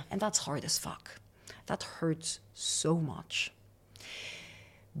 Yeah. And that's hard as fuck. That hurts so much.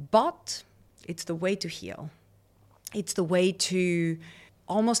 But it's the way to heal. It's the way to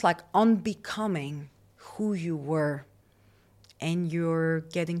almost like unbecoming who you were. And you're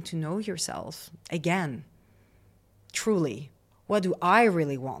getting to know yourself again. Truly, what do I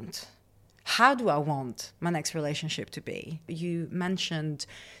really want? How do I want my next relationship to be? You mentioned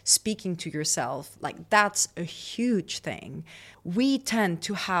speaking to yourself. Like, that's a huge thing. We tend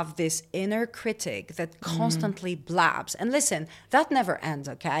to have this inner critic that constantly blabs. And listen, that never ends,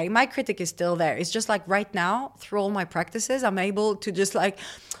 okay? My critic is still there. It's just like right now, through all my practices, I'm able to just like,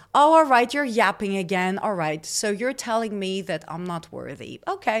 oh, all right, you're yapping again. All right, so you're telling me that I'm not worthy.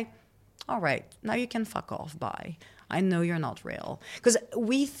 Okay, all right, now you can fuck off, bye. I know you're not real. Because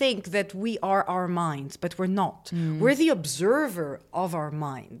we think that we are our minds, but we're not. We're the observer of our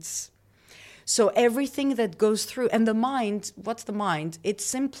minds. So everything that goes through, and the mind, what's the mind? It's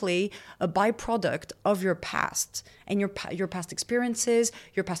simply a byproduct of your past and your past experiences,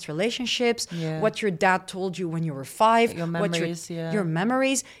 your past relationships, what your dad told you when you were 5, your memories, your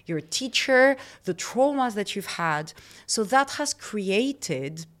memories, your teacher, the traumas that you've had. So that has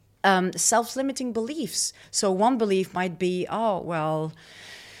created self-limiting beliefs. So one belief might be, oh, well,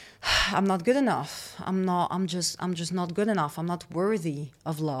 I'm not good enough. I'm just not good enough. I'm not worthy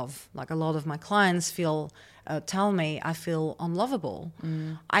of love. Like a lot of my clients tell me I feel unlovable.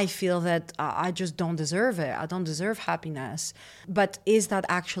 I feel that I just don't deserve it. I don't deserve happiness. But is that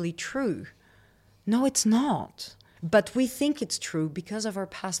actually true? No, it's not. But we think it's true because of our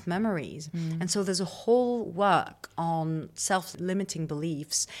past memories. And so there's a whole work on self-limiting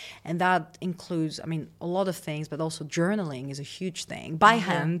beliefs. And that includes, I mean, a lot of things, but also journaling is a huge thing. By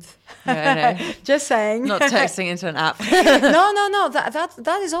hand. Yeah, I know. Just saying. Not texting into an app. No.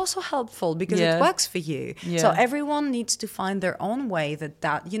 That is also helpful because it works for you. Yeah. So everyone needs to find their own way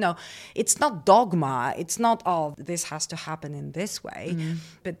that, you know, it's not dogma. It's not, oh, this has to happen in this way.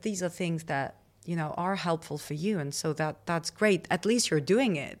 But these are things that, you know, are helpful for you. And so that's great. At least you're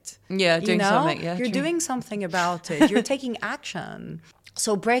doing it. Yeah, doing something. Yeah, you're doing something about it. You're taking action.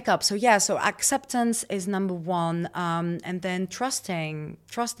 So breakup. So acceptance is number one, and then trusting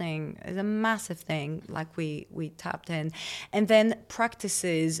is a massive thing, like we tapped in, and then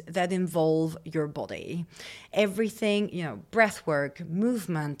practices that involve your body, everything, breath work,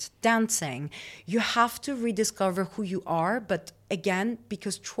 movement, dancing. You have to rediscover who you are, but again,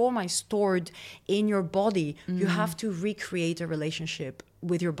 because trauma is stored in your body, you have to recreate a relationship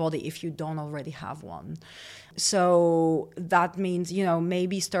with your body if you don't already have one. So that means,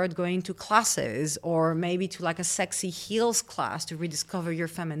 maybe start going to classes, or maybe to like a sexy heels class to rediscover your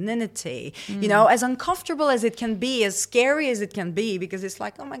femininity, as uncomfortable as it can be, as scary as it can be, because it's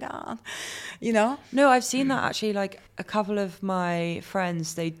like, oh my God, No, I've seen that actually. Like a couple of my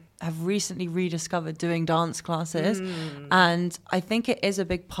friends, they have recently rediscovered doing dance classes. And I think it is a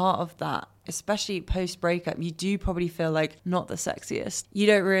big part of that, especially post breakup. You do probably feel like not the sexiest. You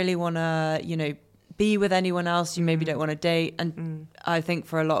don't really want to, be with anyone else. You maybe don't want to date. And I think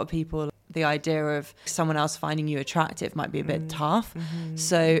for a lot of people, the idea of someone else finding you attractive might be a bit tough.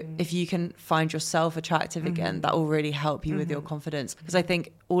 So if you can find yourself attractive again, that will really help you with your confidence. Because I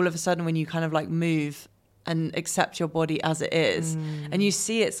think all of a sudden when you kind of like move and accept your body as it is, and you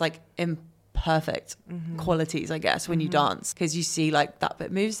see it's like imperfect qualities, I guess, when you dance, because you see like that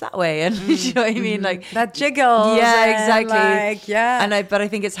bit moves that way, and you know what I mean, like that jiggles. Yeah, exactly. Like, yeah. But I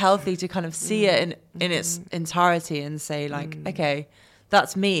think it's healthy to kind of see it in its entirety and say like, okay,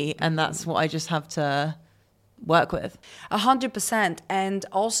 that's me, and that's what I just have to work with. 100%. And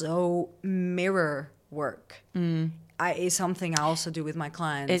also mirror work. Is something I also do with my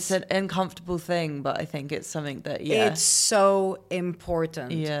clients. It's an uncomfortable thing, but I think it's something that, it's so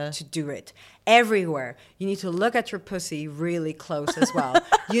important to do it. Everywhere. You need to look at your pussy really close as well.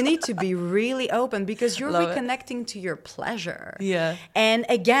 You need to be really open, because you're reconnecting to your pleasure. Yeah. And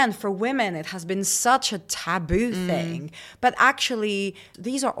again, for women, it has been such a taboo thing. But actually,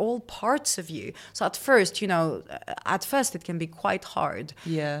 these are all parts of you. So at first, it can be quite hard.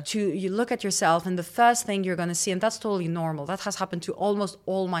 Yeah. You look at yourself, and the first thing you're going to see, and that's totally normal. That has happened to almost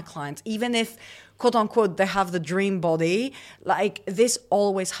all my clients. Even if, quote unquote, they have the dream body, like this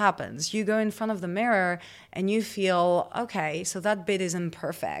always happens. You go in front of the mirror and you feel, okay, so that bit is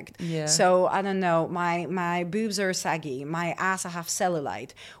imperfect. Yeah. So I don't know, my boobs are saggy, my ass, I have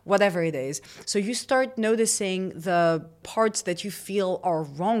cellulite, whatever it is. So you start noticing the parts that you feel are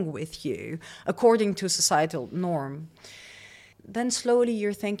wrong with you according to societal norm. Then slowly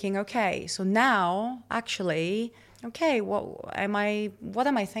you're thinking, okay, so now actually, okay, what am I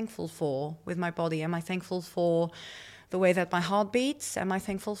thankful for with my body? Am I thankful for the way that my heart beats? Am I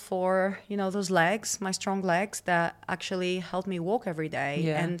thankful for, those legs, my strong legs that actually help me walk every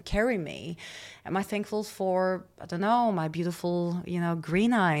day and carry me? Am I thankful for, I don't know, my beautiful,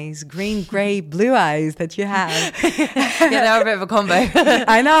 green eyes, green, gray, blue eyes that you have? They're a bit of a combo.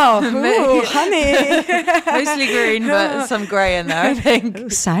 I know. Ooh, honey. Mostly green, but some grey in there, I think. Ooh,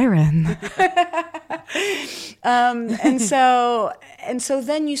 siren. And so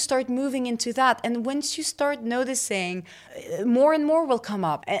then you start moving into that. And once you start noticing, more and more will come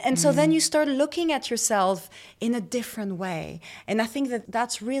up. And so then you start looking at yourself in a different way. And I think that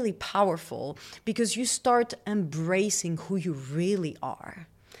that's really powerful, because you start embracing who you really are.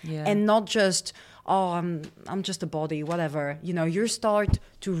 Yeah. And not just, oh, I'm just a body, whatever. You start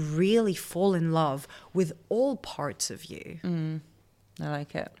to really fall in love with all parts of you. I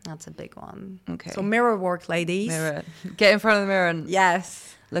like it. That's a big one. Okay. So mirror work, ladies. Mirror. Get in front of the mirror and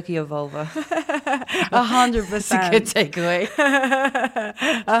look at your vulva. 100%. That's a good takeaway.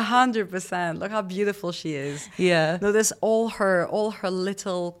 100%. Look how beautiful she is. Yeah. Notice all her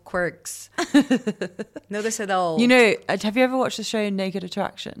little quirks. Notice it all. Have you ever watched the show Naked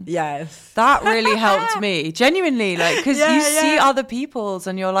Attraction? Yes. That really helped me. Genuinely, because you see other people's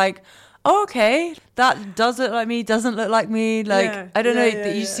and you're like, oh, okay, that does look like me, doesn't look like me. I don't know,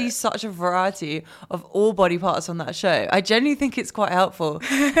 you see such a variety of all body parts on that show. I genuinely think it's quite helpful.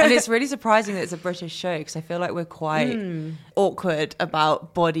 And it's really surprising that it's a British show, because I feel like we're quite awkward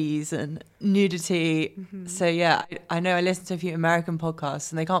about bodies and nudity. So yeah, I know I listen to a few American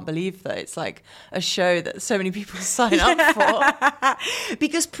podcasts and they can't believe that it's like a show that so many people sign up for.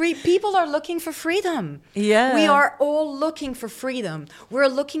 Because people are looking for freedom. Yeah. We are all looking for freedom. We're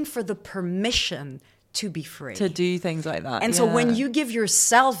looking for the permission to be free. To do things like that. And so when you give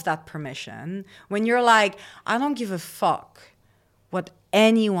yourself that permission, when you're like, I don't give a fuck what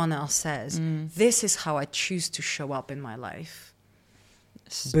anyone else says, this is how I choose to show up in my life.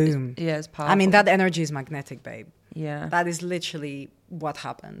 Boom. Yeah, it's powerful. I mean, that energy is magnetic, babe. Yeah. That is literally what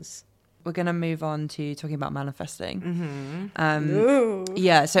happens. we're going to move on to talking about manifesting. Ooh,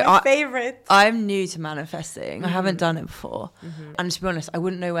 Yeah, so my favorite. I'm new to manifesting. I haven't done it before. And to be honest, I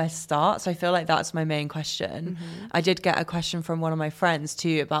wouldn't know where to start. So I feel like that's my main question. I did get a question from one of my friends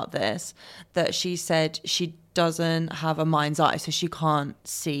too about this, that she said she doesn't have a mind's eye, so she can't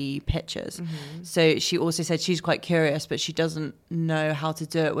see pictures. So she also said she's quite curious, but she doesn't know how to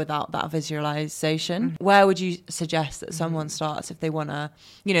do it without that visualization. Where would you suggest that someone starts if they want to,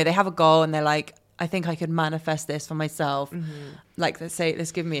 you know, they have a goal and they're like, I think I could manifest this for myself. Like,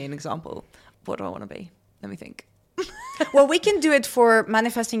 let's give me an example. What do I want to be? Let me think. Well, we can do it for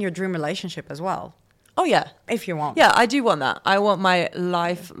manifesting your dream relationship as well. Oh, yeah. If you want. Yeah, I do want that. I want my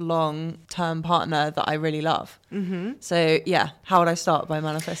lifelong term partner that I really love. So, yeah, how would I start by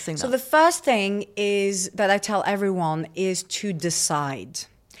manifesting that? So the first thing is that I tell everyone is to decide.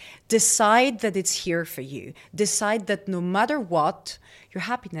 Decide that it's here for you. Decide that no matter what, your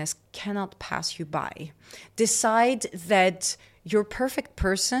happiness cannot pass you by. Decide that your perfect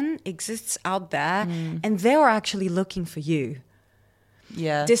person exists out there and they are actually looking for you.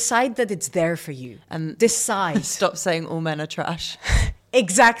 Yeah. Decide that it's there for you. And decide. Stop saying all men are trash.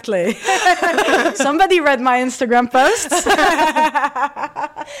 Exactly. Somebody read my Instagram posts. No,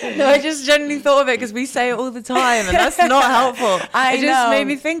 I just genuinely thought of it because we say it all the time and that's not helpful. It just made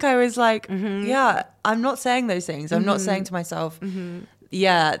me think. I was like, yeah, I'm not saying those things. I'm not saying to myself,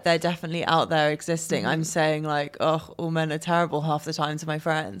 yeah, they're definitely out there existing. I'm saying like, oh, all men are terrible half the time to my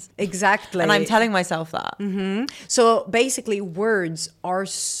friends. Exactly. And I'm telling myself that. So basically words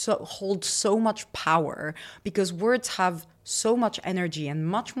hold so much power because words have so much energy and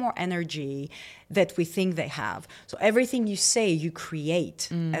much more energy that we think they have. So everything you say, you create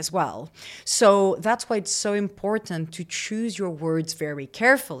as well. So that's why it's so important to choose your words very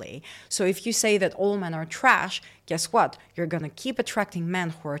carefully. So if you say that all men are trash, guess what? You're going to keep attracting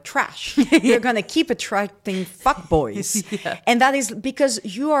men who are trash. You're going to keep attracting fuckboys. Yeah. And that is because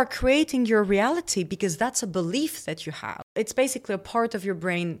you are creating your reality because that's a belief that you have. It's basically a part of your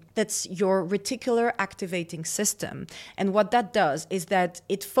brain that's your reticular activating system. And what that does is that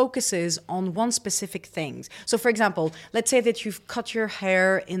it focuses on one specific thing. So for example, let's say that you've cut your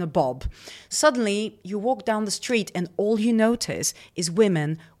hair in a bob. Suddenly you walk down the street and all you notice is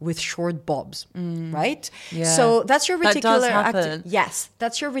women with short bobs, right? Yeah. So that's your reticular yes,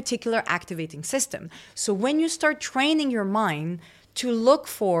 that's your reticular activating system. So when you start training your mind to look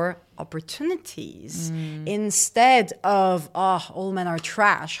for opportunities instead of, oh, all men are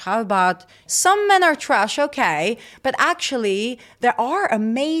trash. How about some men are trash? Okay. But actually, there are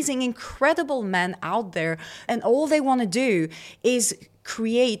amazing, incredible men out there. And all they want to do is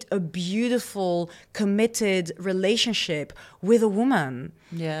create a beautiful, committed relationship with a woman.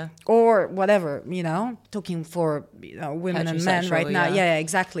 Yeah. Or whatever, you know, talking for women and men right now. Yeah,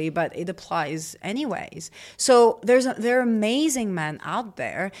 exactly. But it applies anyways. So there are amazing men out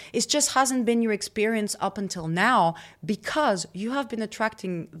there. It just hasn't been your experience up until now because you have been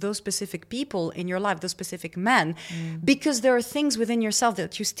attracting those specific people in your life, those specific men, because there are things within yourself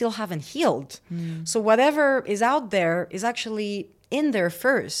that you still haven't healed. So whatever is out there is actually in there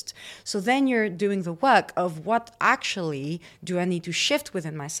first. So then you're doing the work of what actually do I need to shift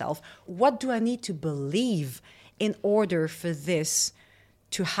within myself? What do I need to believe in order for this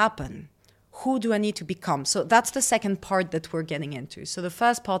to happen? Who do I need to become? So that's the second part that we're getting into. So the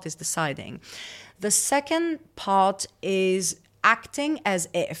first part is deciding. The second part is acting as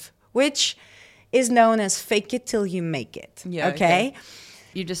if, which is known as fake it till you make it. Yeah, okay?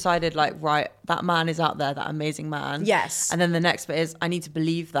 You decided like, right, that man is out there, that amazing man. Yes. And then the next bit is I need to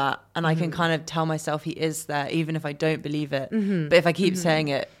believe that. And I can kind of tell myself he is there, even if I don't believe it. But if I keep saying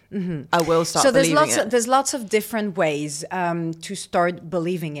it, I will start believing it. There's lots of different ways to start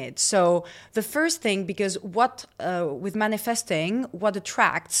believing it. So the first thing, because with manifesting, what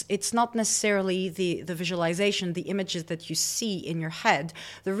attracts, it's not necessarily the visualization, the images that you see in your head.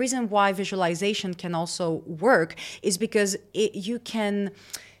 The reason why visualization can also work is because you can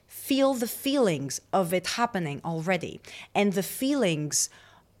feel the feelings of it happening already. And the feelings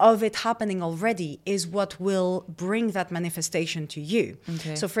of it happening already is what will bring that manifestation to you.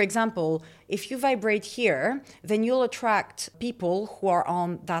 Okay. So for example, if you vibrate here, then you'll attract people who are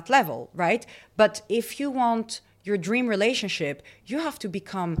on that level, right? But if you want your dream relationship, you have to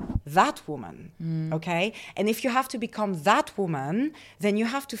become that woman, okay? And if you have to become that woman, then you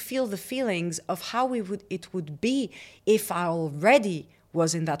have to feel the feelings of how it would be if I already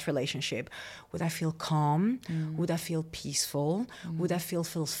was in that relationship. Would I feel calm? Would I feel peaceful? Would I feel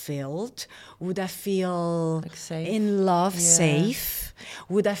fulfilled? Would I feel like in love, safe?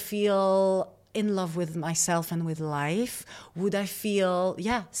 Would I feel in love with myself and with life? Would I feel,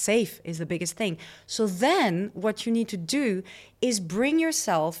 safe is the biggest thing. So then what you need to do is bring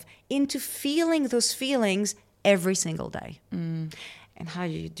yourself into feeling those feelings every single day. And how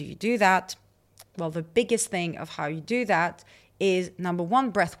do you do that? Well, the biggest thing of how you do that is, number one,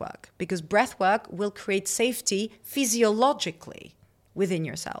 breath work, because breath work will create safety physiologically within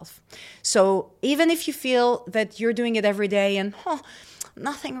yourself. So even if you feel that you're doing it every day and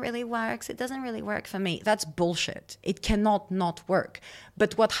nothing really works, it doesn't really work for me, that's bullshit. It cannot not work.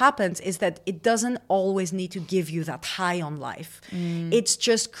 But what happens is that it doesn't always need to give you that high on life. It's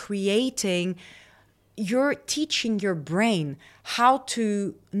just you're teaching your brain how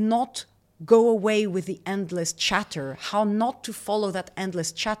to not go away with the endless chatter, how not to follow that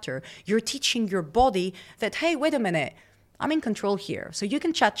endless chatter. You're teaching your body that, hey, wait a minute, I'm in control here. So you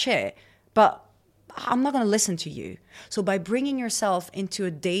can chat shit, but I'm not going to listen to you. So by bringing yourself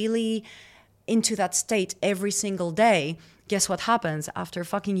into that state every single day, guess what happens? After a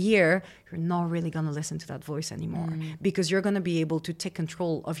fucking year, you're not really going to listen to that voice anymore, because you're going to be able to take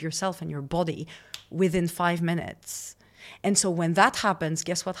control of yourself and your body within 5 minutes. And so when that happens,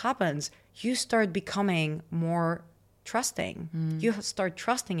 guess what happens? You start becoming more trusting. You start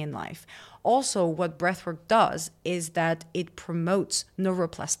trusting in life. Also, what breathwork does is that it promotes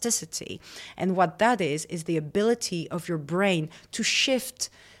neuroplasticity. And what that is the ability of your brain to shift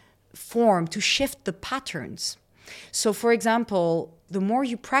form, to shift the patterns. So, for example, the more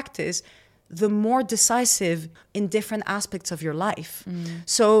you practice, the more decisive in different aspects of your life.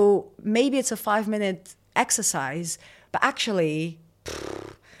 So maybe it's a 5-minute exercise, but actually,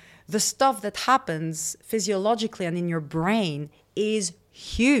 the stuff that happens physiologically and in your brain is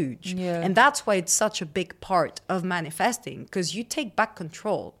huge. And that's why it's such a big part of manifesting, because you take back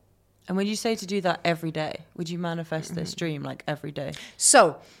control. And when you say to do that every day, would you manifest this dream like every day?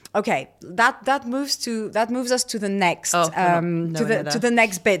 So, okay, that moves us to the next to the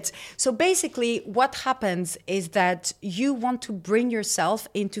next bit. So basically, what happens is that you want to bring yourself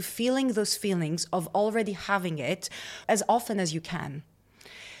into feeling those feelings of already having it as often as you can.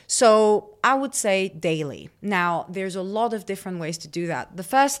 So I would say daily. Now, there's a lot of different ways to do that. The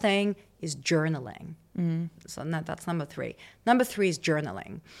first thing is journaling. So that's number 3. Number 3 is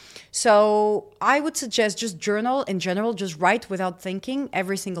journaling. So I would suggest just journal in general, just write without thinking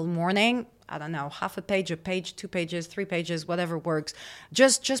every single morning. I don't know, half a page, 2 pages, 3 pages, whatever works.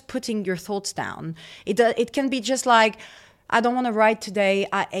 Just putting your thoughts down. It can be just like, I don't want to write today.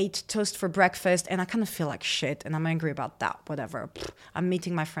 I ate toast for breakfast and I kind of feel like shit and I'm angry about that, whatever. I'm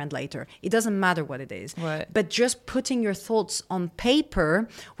meeting my friend later. It doesn't matter what it is. Right. But just putting your thoughts on paper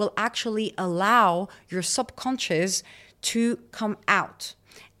will actually allow your subconscious to come out.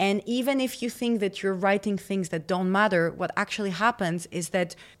 And even if you think that you're writing things that don't matter, what actually happens is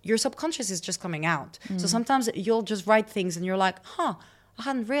that your subconscious is just coming out. So sometimes you'll just write things and you're like, I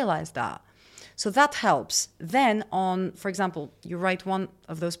hadn't realized that. So that helps. Then for example, you write one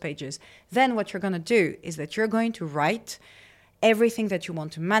of those pages. Then what you're going to do is that you're going to write everything that you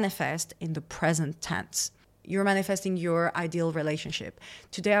want to manifest in the present tense. You're manifesting your ideal relationship.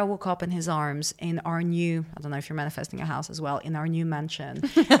 Today I woke up in his arms in our new, I don't know if you're manifesting a house as well, in our new mansion.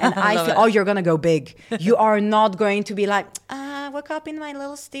 And I feel, you're going to go big. You are not going to be like, I woke up in my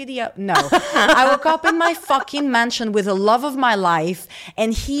little studio. No, I woke up in my fucking mansion with the love of my life.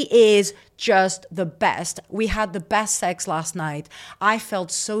 And he is just the best. We had the best sex last night. I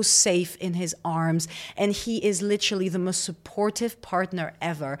felt so safe in his arms, and he is literally the most supportive partner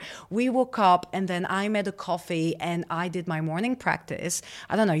ever. We woke up and then I made a coffee and I did my morning practice.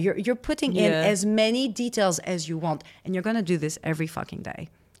 I don't know, you're putting in as many details as you want, and you're going to do this every fucking day.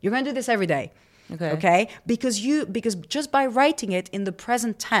 You're going to do this every day. Okay? Because just by writing it in the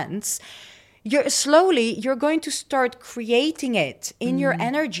present tense, you're going to start creating it in your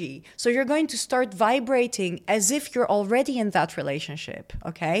energy. So you're going to start vibrating as if you're already in that relationship,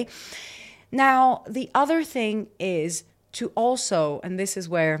 okay? Now, the other thing is to also, and this is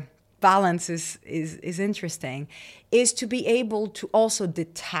where balance is interesting, is to be able to also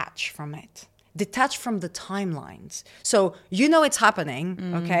detach from it. Detach from the timelines. So you know it's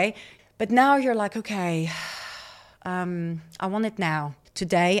happening, okay? But now you're like, okay, I want it now.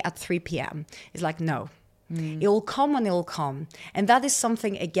 Today at 3 p.m. It's like, no, it will come when it will come. And that is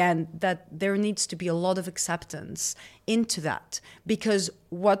something, again, that there needs to be a lot of acceptance into that. Because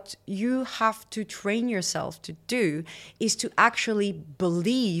what you have to train yourself to do is to actually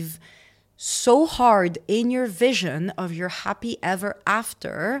believe so hard in your vision of your happy ever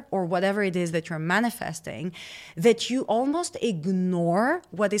after, or whatever it is that you're manifesting, that you almost ignore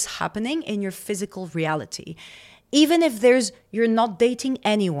what is happening in your physical reality. Even if you're not dating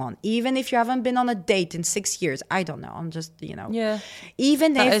anyone, even if you haven't been on a date in 6 years, I don't know. I'm just, Yeah.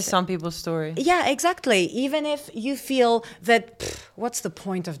 Even that if is some people's story. Yeah, exactly. Even if you feel that, what's the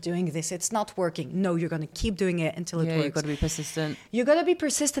point of doing this? It's not working. No, you're going to keep doing it until it works. You've got to be persistent. You got to be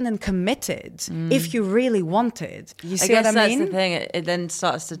persistent and committed if you really want it. You see what I mean? I guess that's the thing. It then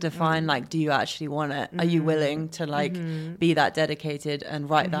starts to define, like, do you actually want it? Are you willing to, like, be that dedicated and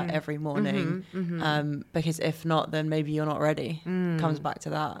write that every morning? Because if not, then maybe you're not ready. Comes back to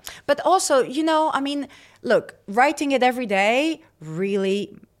that. But also, look, writing it every day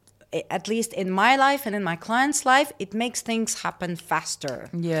really, at least in my life and in my client's life, it makes things happen faster.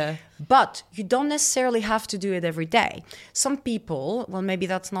 Yeah. But you don't necessarily have to do it every day. Some people, well, maybe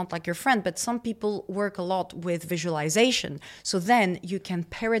that's not like your friend, but some people work a lot with visualization. So then you can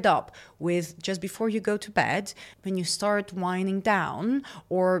pair it up with just before you go to bed, when you start winding down,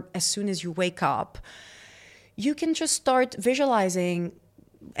 or as soon as you wake up, you can just start visualizing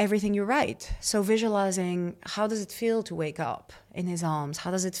everything you write. So visualizing, how does it feel to wake up in his arms? How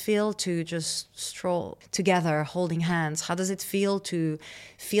does it feel to just stroll together holding hands? How does it feel to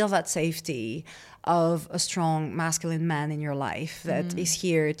feel that safety of a strong masculine man in your life that is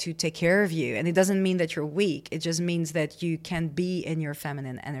here to take care of you? And it doesn't mean that you're weak. It just means that you can be in your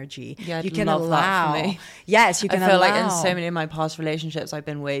feminine energy. Yeah, you can love allow. That for me. Yes, you can allow. I feel like in so many of my past relationships, I've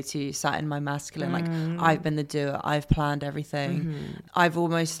been way too sat in my masculine. Like, I've been the doer. I've planned everything. I've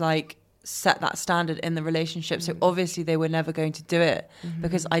almost like set that standard in the relationship. So obviously they were never going to do it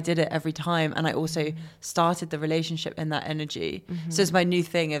because I did it every time. And I also started the relationship in that energy. So it's my new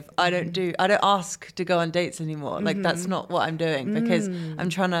thing of I don't ask to go on dates anymore. Like, that's not what I'm doing, because I'm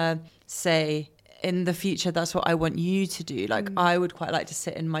trying to say in the future, that's what I want you to do. Like, I would quite like to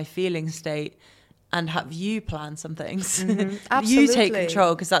sit in my feeling state and have you plan some things. You take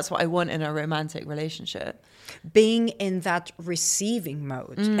control, because that's what I want in a romantic relationship. Being in that receiving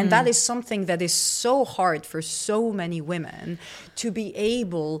mode. And that is something that is so hard for so many women, to be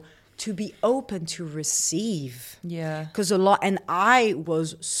able to be open to receive. Yeah. Because and I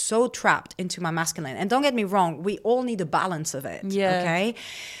was so trapped into my masculine. And don't get me wrong, we all need a balance of it. Yeah. Okay.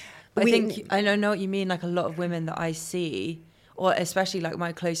 I don't know what you mean. Like, a lot of women that I see, or especially like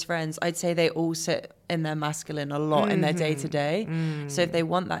my close friends, I'd say they all sit in their masculine a lot in their day to day. So if they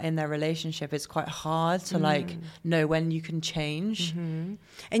want that in their relationship, it's quite hard to like know when you can change. And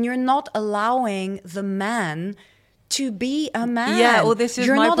you're not allowing the man to be a man. Yeah, well, this is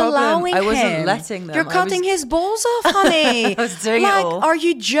You're my not problem. allowing I wasn't him. letting them. You're cutting his balls off, honey. I was doing it all. Are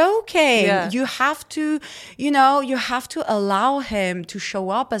you joking? Yeah. You have to, you have to allow him to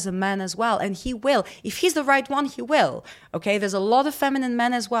show up as a man as well. And he will. If he's the right one, he will. Okay? There's a lot of feminine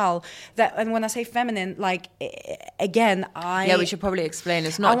men as well. And when I say feminine, like, again, Yeah, we should probably explain.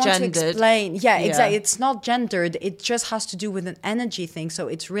 It's not gendered. To explain. Yeah, exactly. It's not gendered. It just has to do with an energy thing. So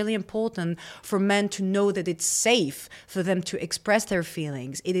it's really important for men to know that it's safe for them to express their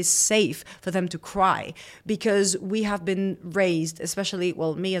feelings. It is safe for them to cry, because we have been raised, especially,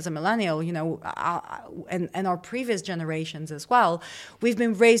 well, me as a millennial, and our previous generations as well, we've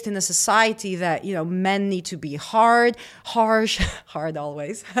been raised in a society that, men need to be harsh, hard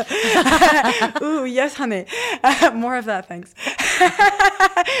always. Ooh, yes, honey. More of that, thanks.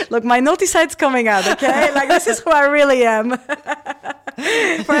 Look, my naughty side's coming out, okay? Like, this is who I really am.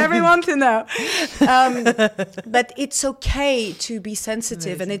 For everyone to know. But it's okay to be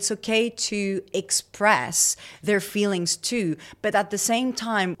sensitive. Amazing. And it's okay to express their feelings too. But at the same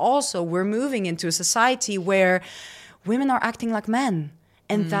time, also, we're moving into a society where women are acting like men.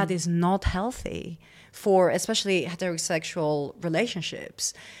 And that is not healthy for especially heterosexual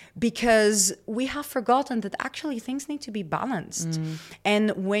relationships, because we have forgotten that actually things need to be balanced.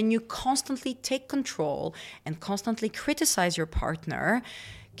 And when you constantly take control and constantly criticize your partner,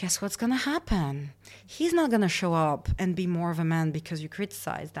 guess what's going to happen? He's not going to show up and be more of a man because you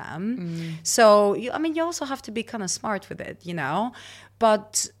criticize them. So, you also have to be kind of smart with it,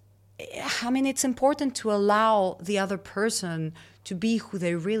 But, it's important to allow the other person to be who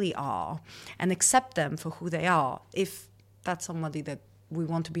they really are and accept them for who they are, if that's somebody that we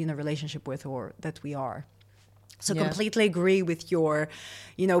want to be in a relationship with or that we are. So completely agree with your,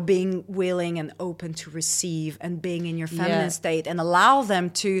 being willing and open to receive and being in your feminine state, and allow them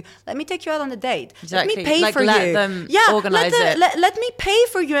to, let me take you out on a date. Exactly. Let me pay for let you. Them organize it. Let me pay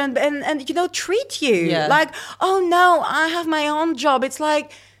for you and treat you. Yeah. Like, oh no, I have my own job. It's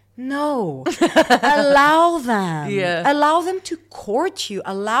like, no, allow them. Yeah. Allow them to court you.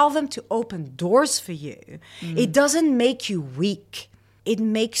 Allow them to open doors for you. It doesn't make you weak. It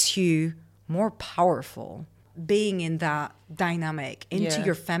makes you more powerful. being in that dynamic into Yeah.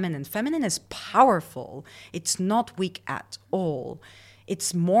 your feminine. Feminine is powerful. It's not weak at all.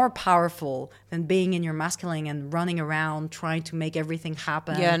 It's more powerful than being in your masculine and running around trying to make everything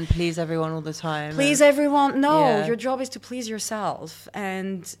happen. Yeah, and please everyone all the time. Please everyone. No, Yeah. your job is to please yourself.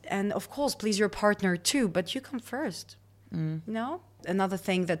 And of course, please your partner too. But you come first. No? Another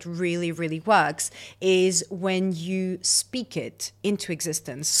thing that really, really works is when you speak it into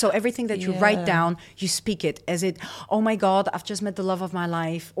existence. So everything that you write down, you speak it as it, oh my God, I've just met the love of my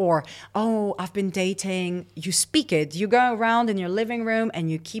life. Or, oh, I've been dating. You speak it. You go around in your living room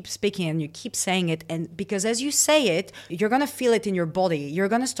and you keep speaking and you keep saying it. And because as you say it, you're going to feel it in your body. You're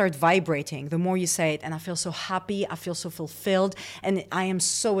going to start vibrating the more you say it. And I feel so happy. I feel so fulfilled. And I am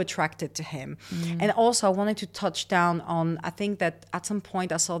so attracted to him. And also I wanted to touch down on, I think that at some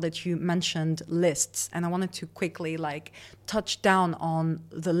point I saw that you mentioned lists, and I wanted to quickly touch down on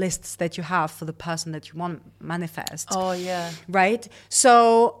the lists that you have for the person that you want to manifest. Oh, yeah. Right?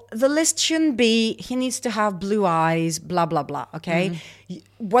 So the list shouldn't be, he needs to have blue eyes, blah, blah, blah. Okay?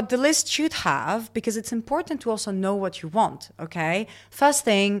 What the list should have, because it's important to also know what you want. Okay? First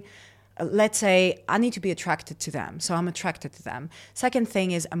thing, let's say I need to be attracted to them. So I'm attracted to them. Second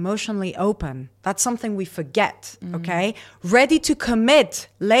thing is emotionally open. That's something we forget, okay? Ready to commit,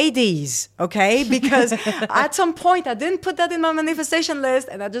 ladies, okay? Because at some point I didn't put that in my manifestation list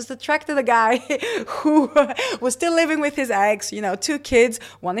and I just attracted a guy who was still living with his ex, 2 kids,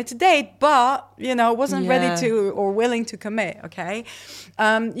 wanted to date, but, wasn't ready to or willing to commit, okay?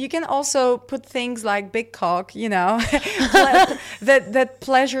 You can also put things like big cock, that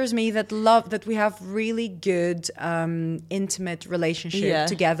pleasures me, that love, that we have really good intimate relationship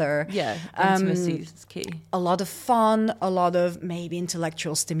together. Yeah, intimacy is key. A lot of fun, a lot of maybe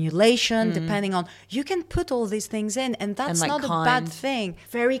intellectual stimulation, depending on, you can put all these things in, and that's not a bad thing.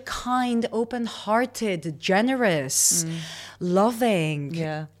 Very kind, open-hearted, generous, loving.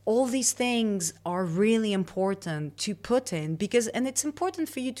 Yeah. All these things are really important to put in and it's important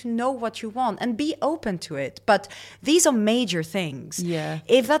for you to know what you want and be open to it. But these are major things. Yeah.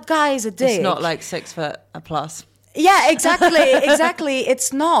 If that guy is a dick, it's not like 6 foot a plus. Yeah, exactly.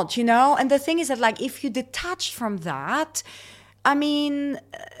 It's not, And the thing is that if you detach from that, I mean,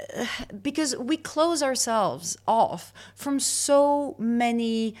 because we close ourselves off from so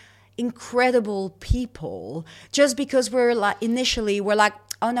many incredible people just because we're initially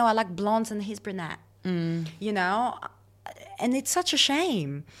oh no, I like blondes and he's brunette, And it's such a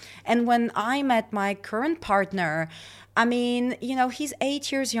shame. And when I met my current partner, I mean, he's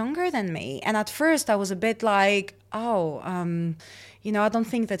 8 years younger than me. And at first I was a bit I don't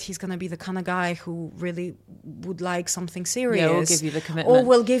think that he's going to be the kind of guy who really would like something serious. Yeah, will give you the commitment. Or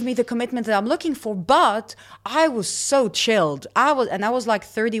will give me the commitment that I'm looking for. But I was so chilled. I was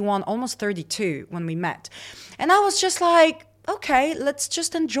 31, almost 32 when we met. And I was just okay, let's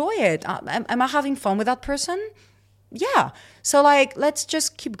just enjoy it. Am I having fun with that person? Yeah. So let's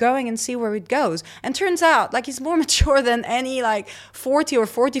just keep going and see where it goes. And turns out he's more mature than any 40 or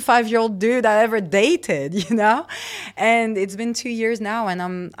 45-year-old dude I ever dated, And it's been 2 years now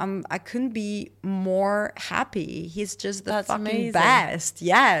and I couldn't be more happy. He's just the fucking amazing. Best.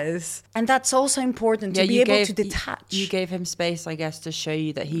 Yes. And that's also important to be able to detach. You gave him space, I guess, to show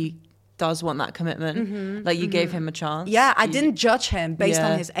you that he does want that commitment. You gave him a chance. Yeah, I didn't judge him based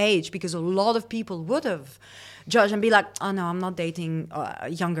on his age, because a lot of people would have judged and be oh no, I'm not dating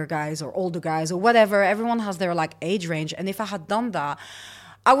younger guys or older guys or whatever. Everyone has their age range. And if I had done that,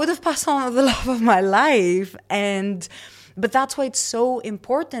 I would have passed on the love of my life. But that's why it's so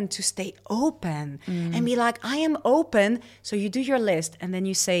important to stay open and be I am open. So you do your list and then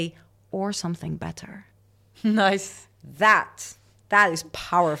you say, or something better. Nice. That is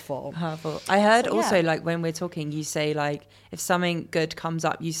powerful. I heard also when we're talking, you say if something good comes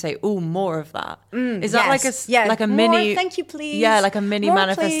up, you say, "Oh, more of that." Is that like a more, mini? Thank you, please. Yeah, like a mini more,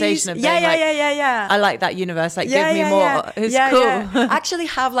 manifestation please. of being yeah. I like that universe. Give me more. Yeah. It's cool. Yeah. I actually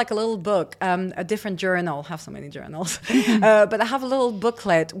have a little book, a different journal. I have so many journals, but I have a little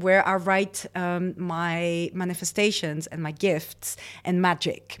booklet where I write my manifestations and my gifts and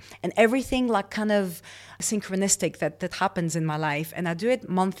magic and everything kind of synchronistic that happens in my life, and I do it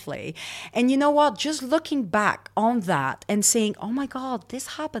monthly. And you know what, just looking back on that and saying, oh my God, this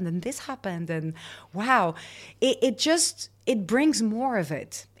happened and wow, it brings more of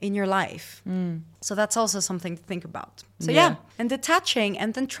it in your life. So that's also something to think about. So yeah, and detaching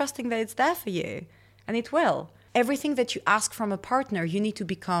and then trusting that it's there for you, and it will. Everything that you ask from a partner, you need to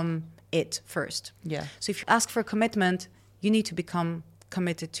become it first. Yeah. So if you ask for a commitment, you need to become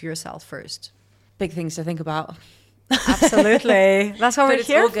committed to yourself first. Big things to think about. Absolutely. That's what we're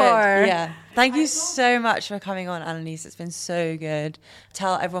here for. Yeah. Thank you so much for coming on, Anais. It's been so good.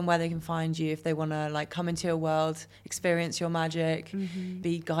 Tell everyone where they can find you if they want to like come into your world, experience your magic,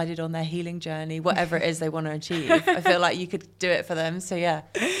 be guided on their healing journey, whatever it is they want to achieve. I feel like you could do it for them. So yeah.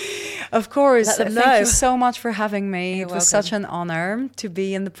 Of course. Let them know. Thank you so much for having me. You're it was welcome. such an honor to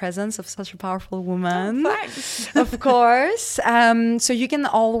be in the presence of such a powerful woman. Oh, thanks. Of course. So you can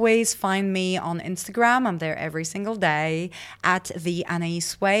always find me on Instagram. I'm there every single day at the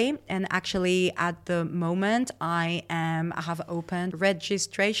Anais Way. And actually, at the moment, I have opened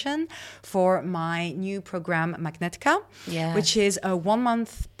registration for my new program, Magnetica, which is a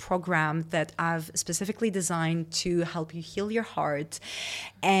 1-month program that I've specifically designed to help you heal your heart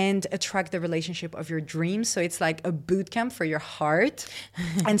and attract the relationship of your dreams. So it's like a boot camp for your heart.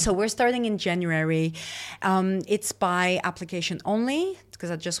 And so we're starting in January. It's by application only,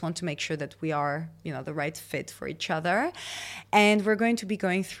 because I just want to make sure that we are, the right fit for each other. And we're going to be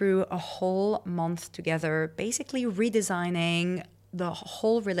going through a whole month together, basically redesigning the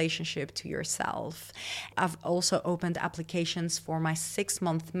whole relationship to yourself. I've also opened applications for my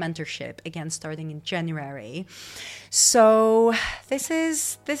 6-month mentorship, again starting in January. So this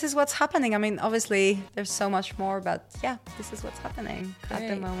is what's happening. I mean, obviously there's so much more, but yeah, this is what's happening at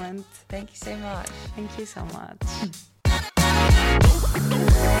the moment. Thank you so much. Thank you so much.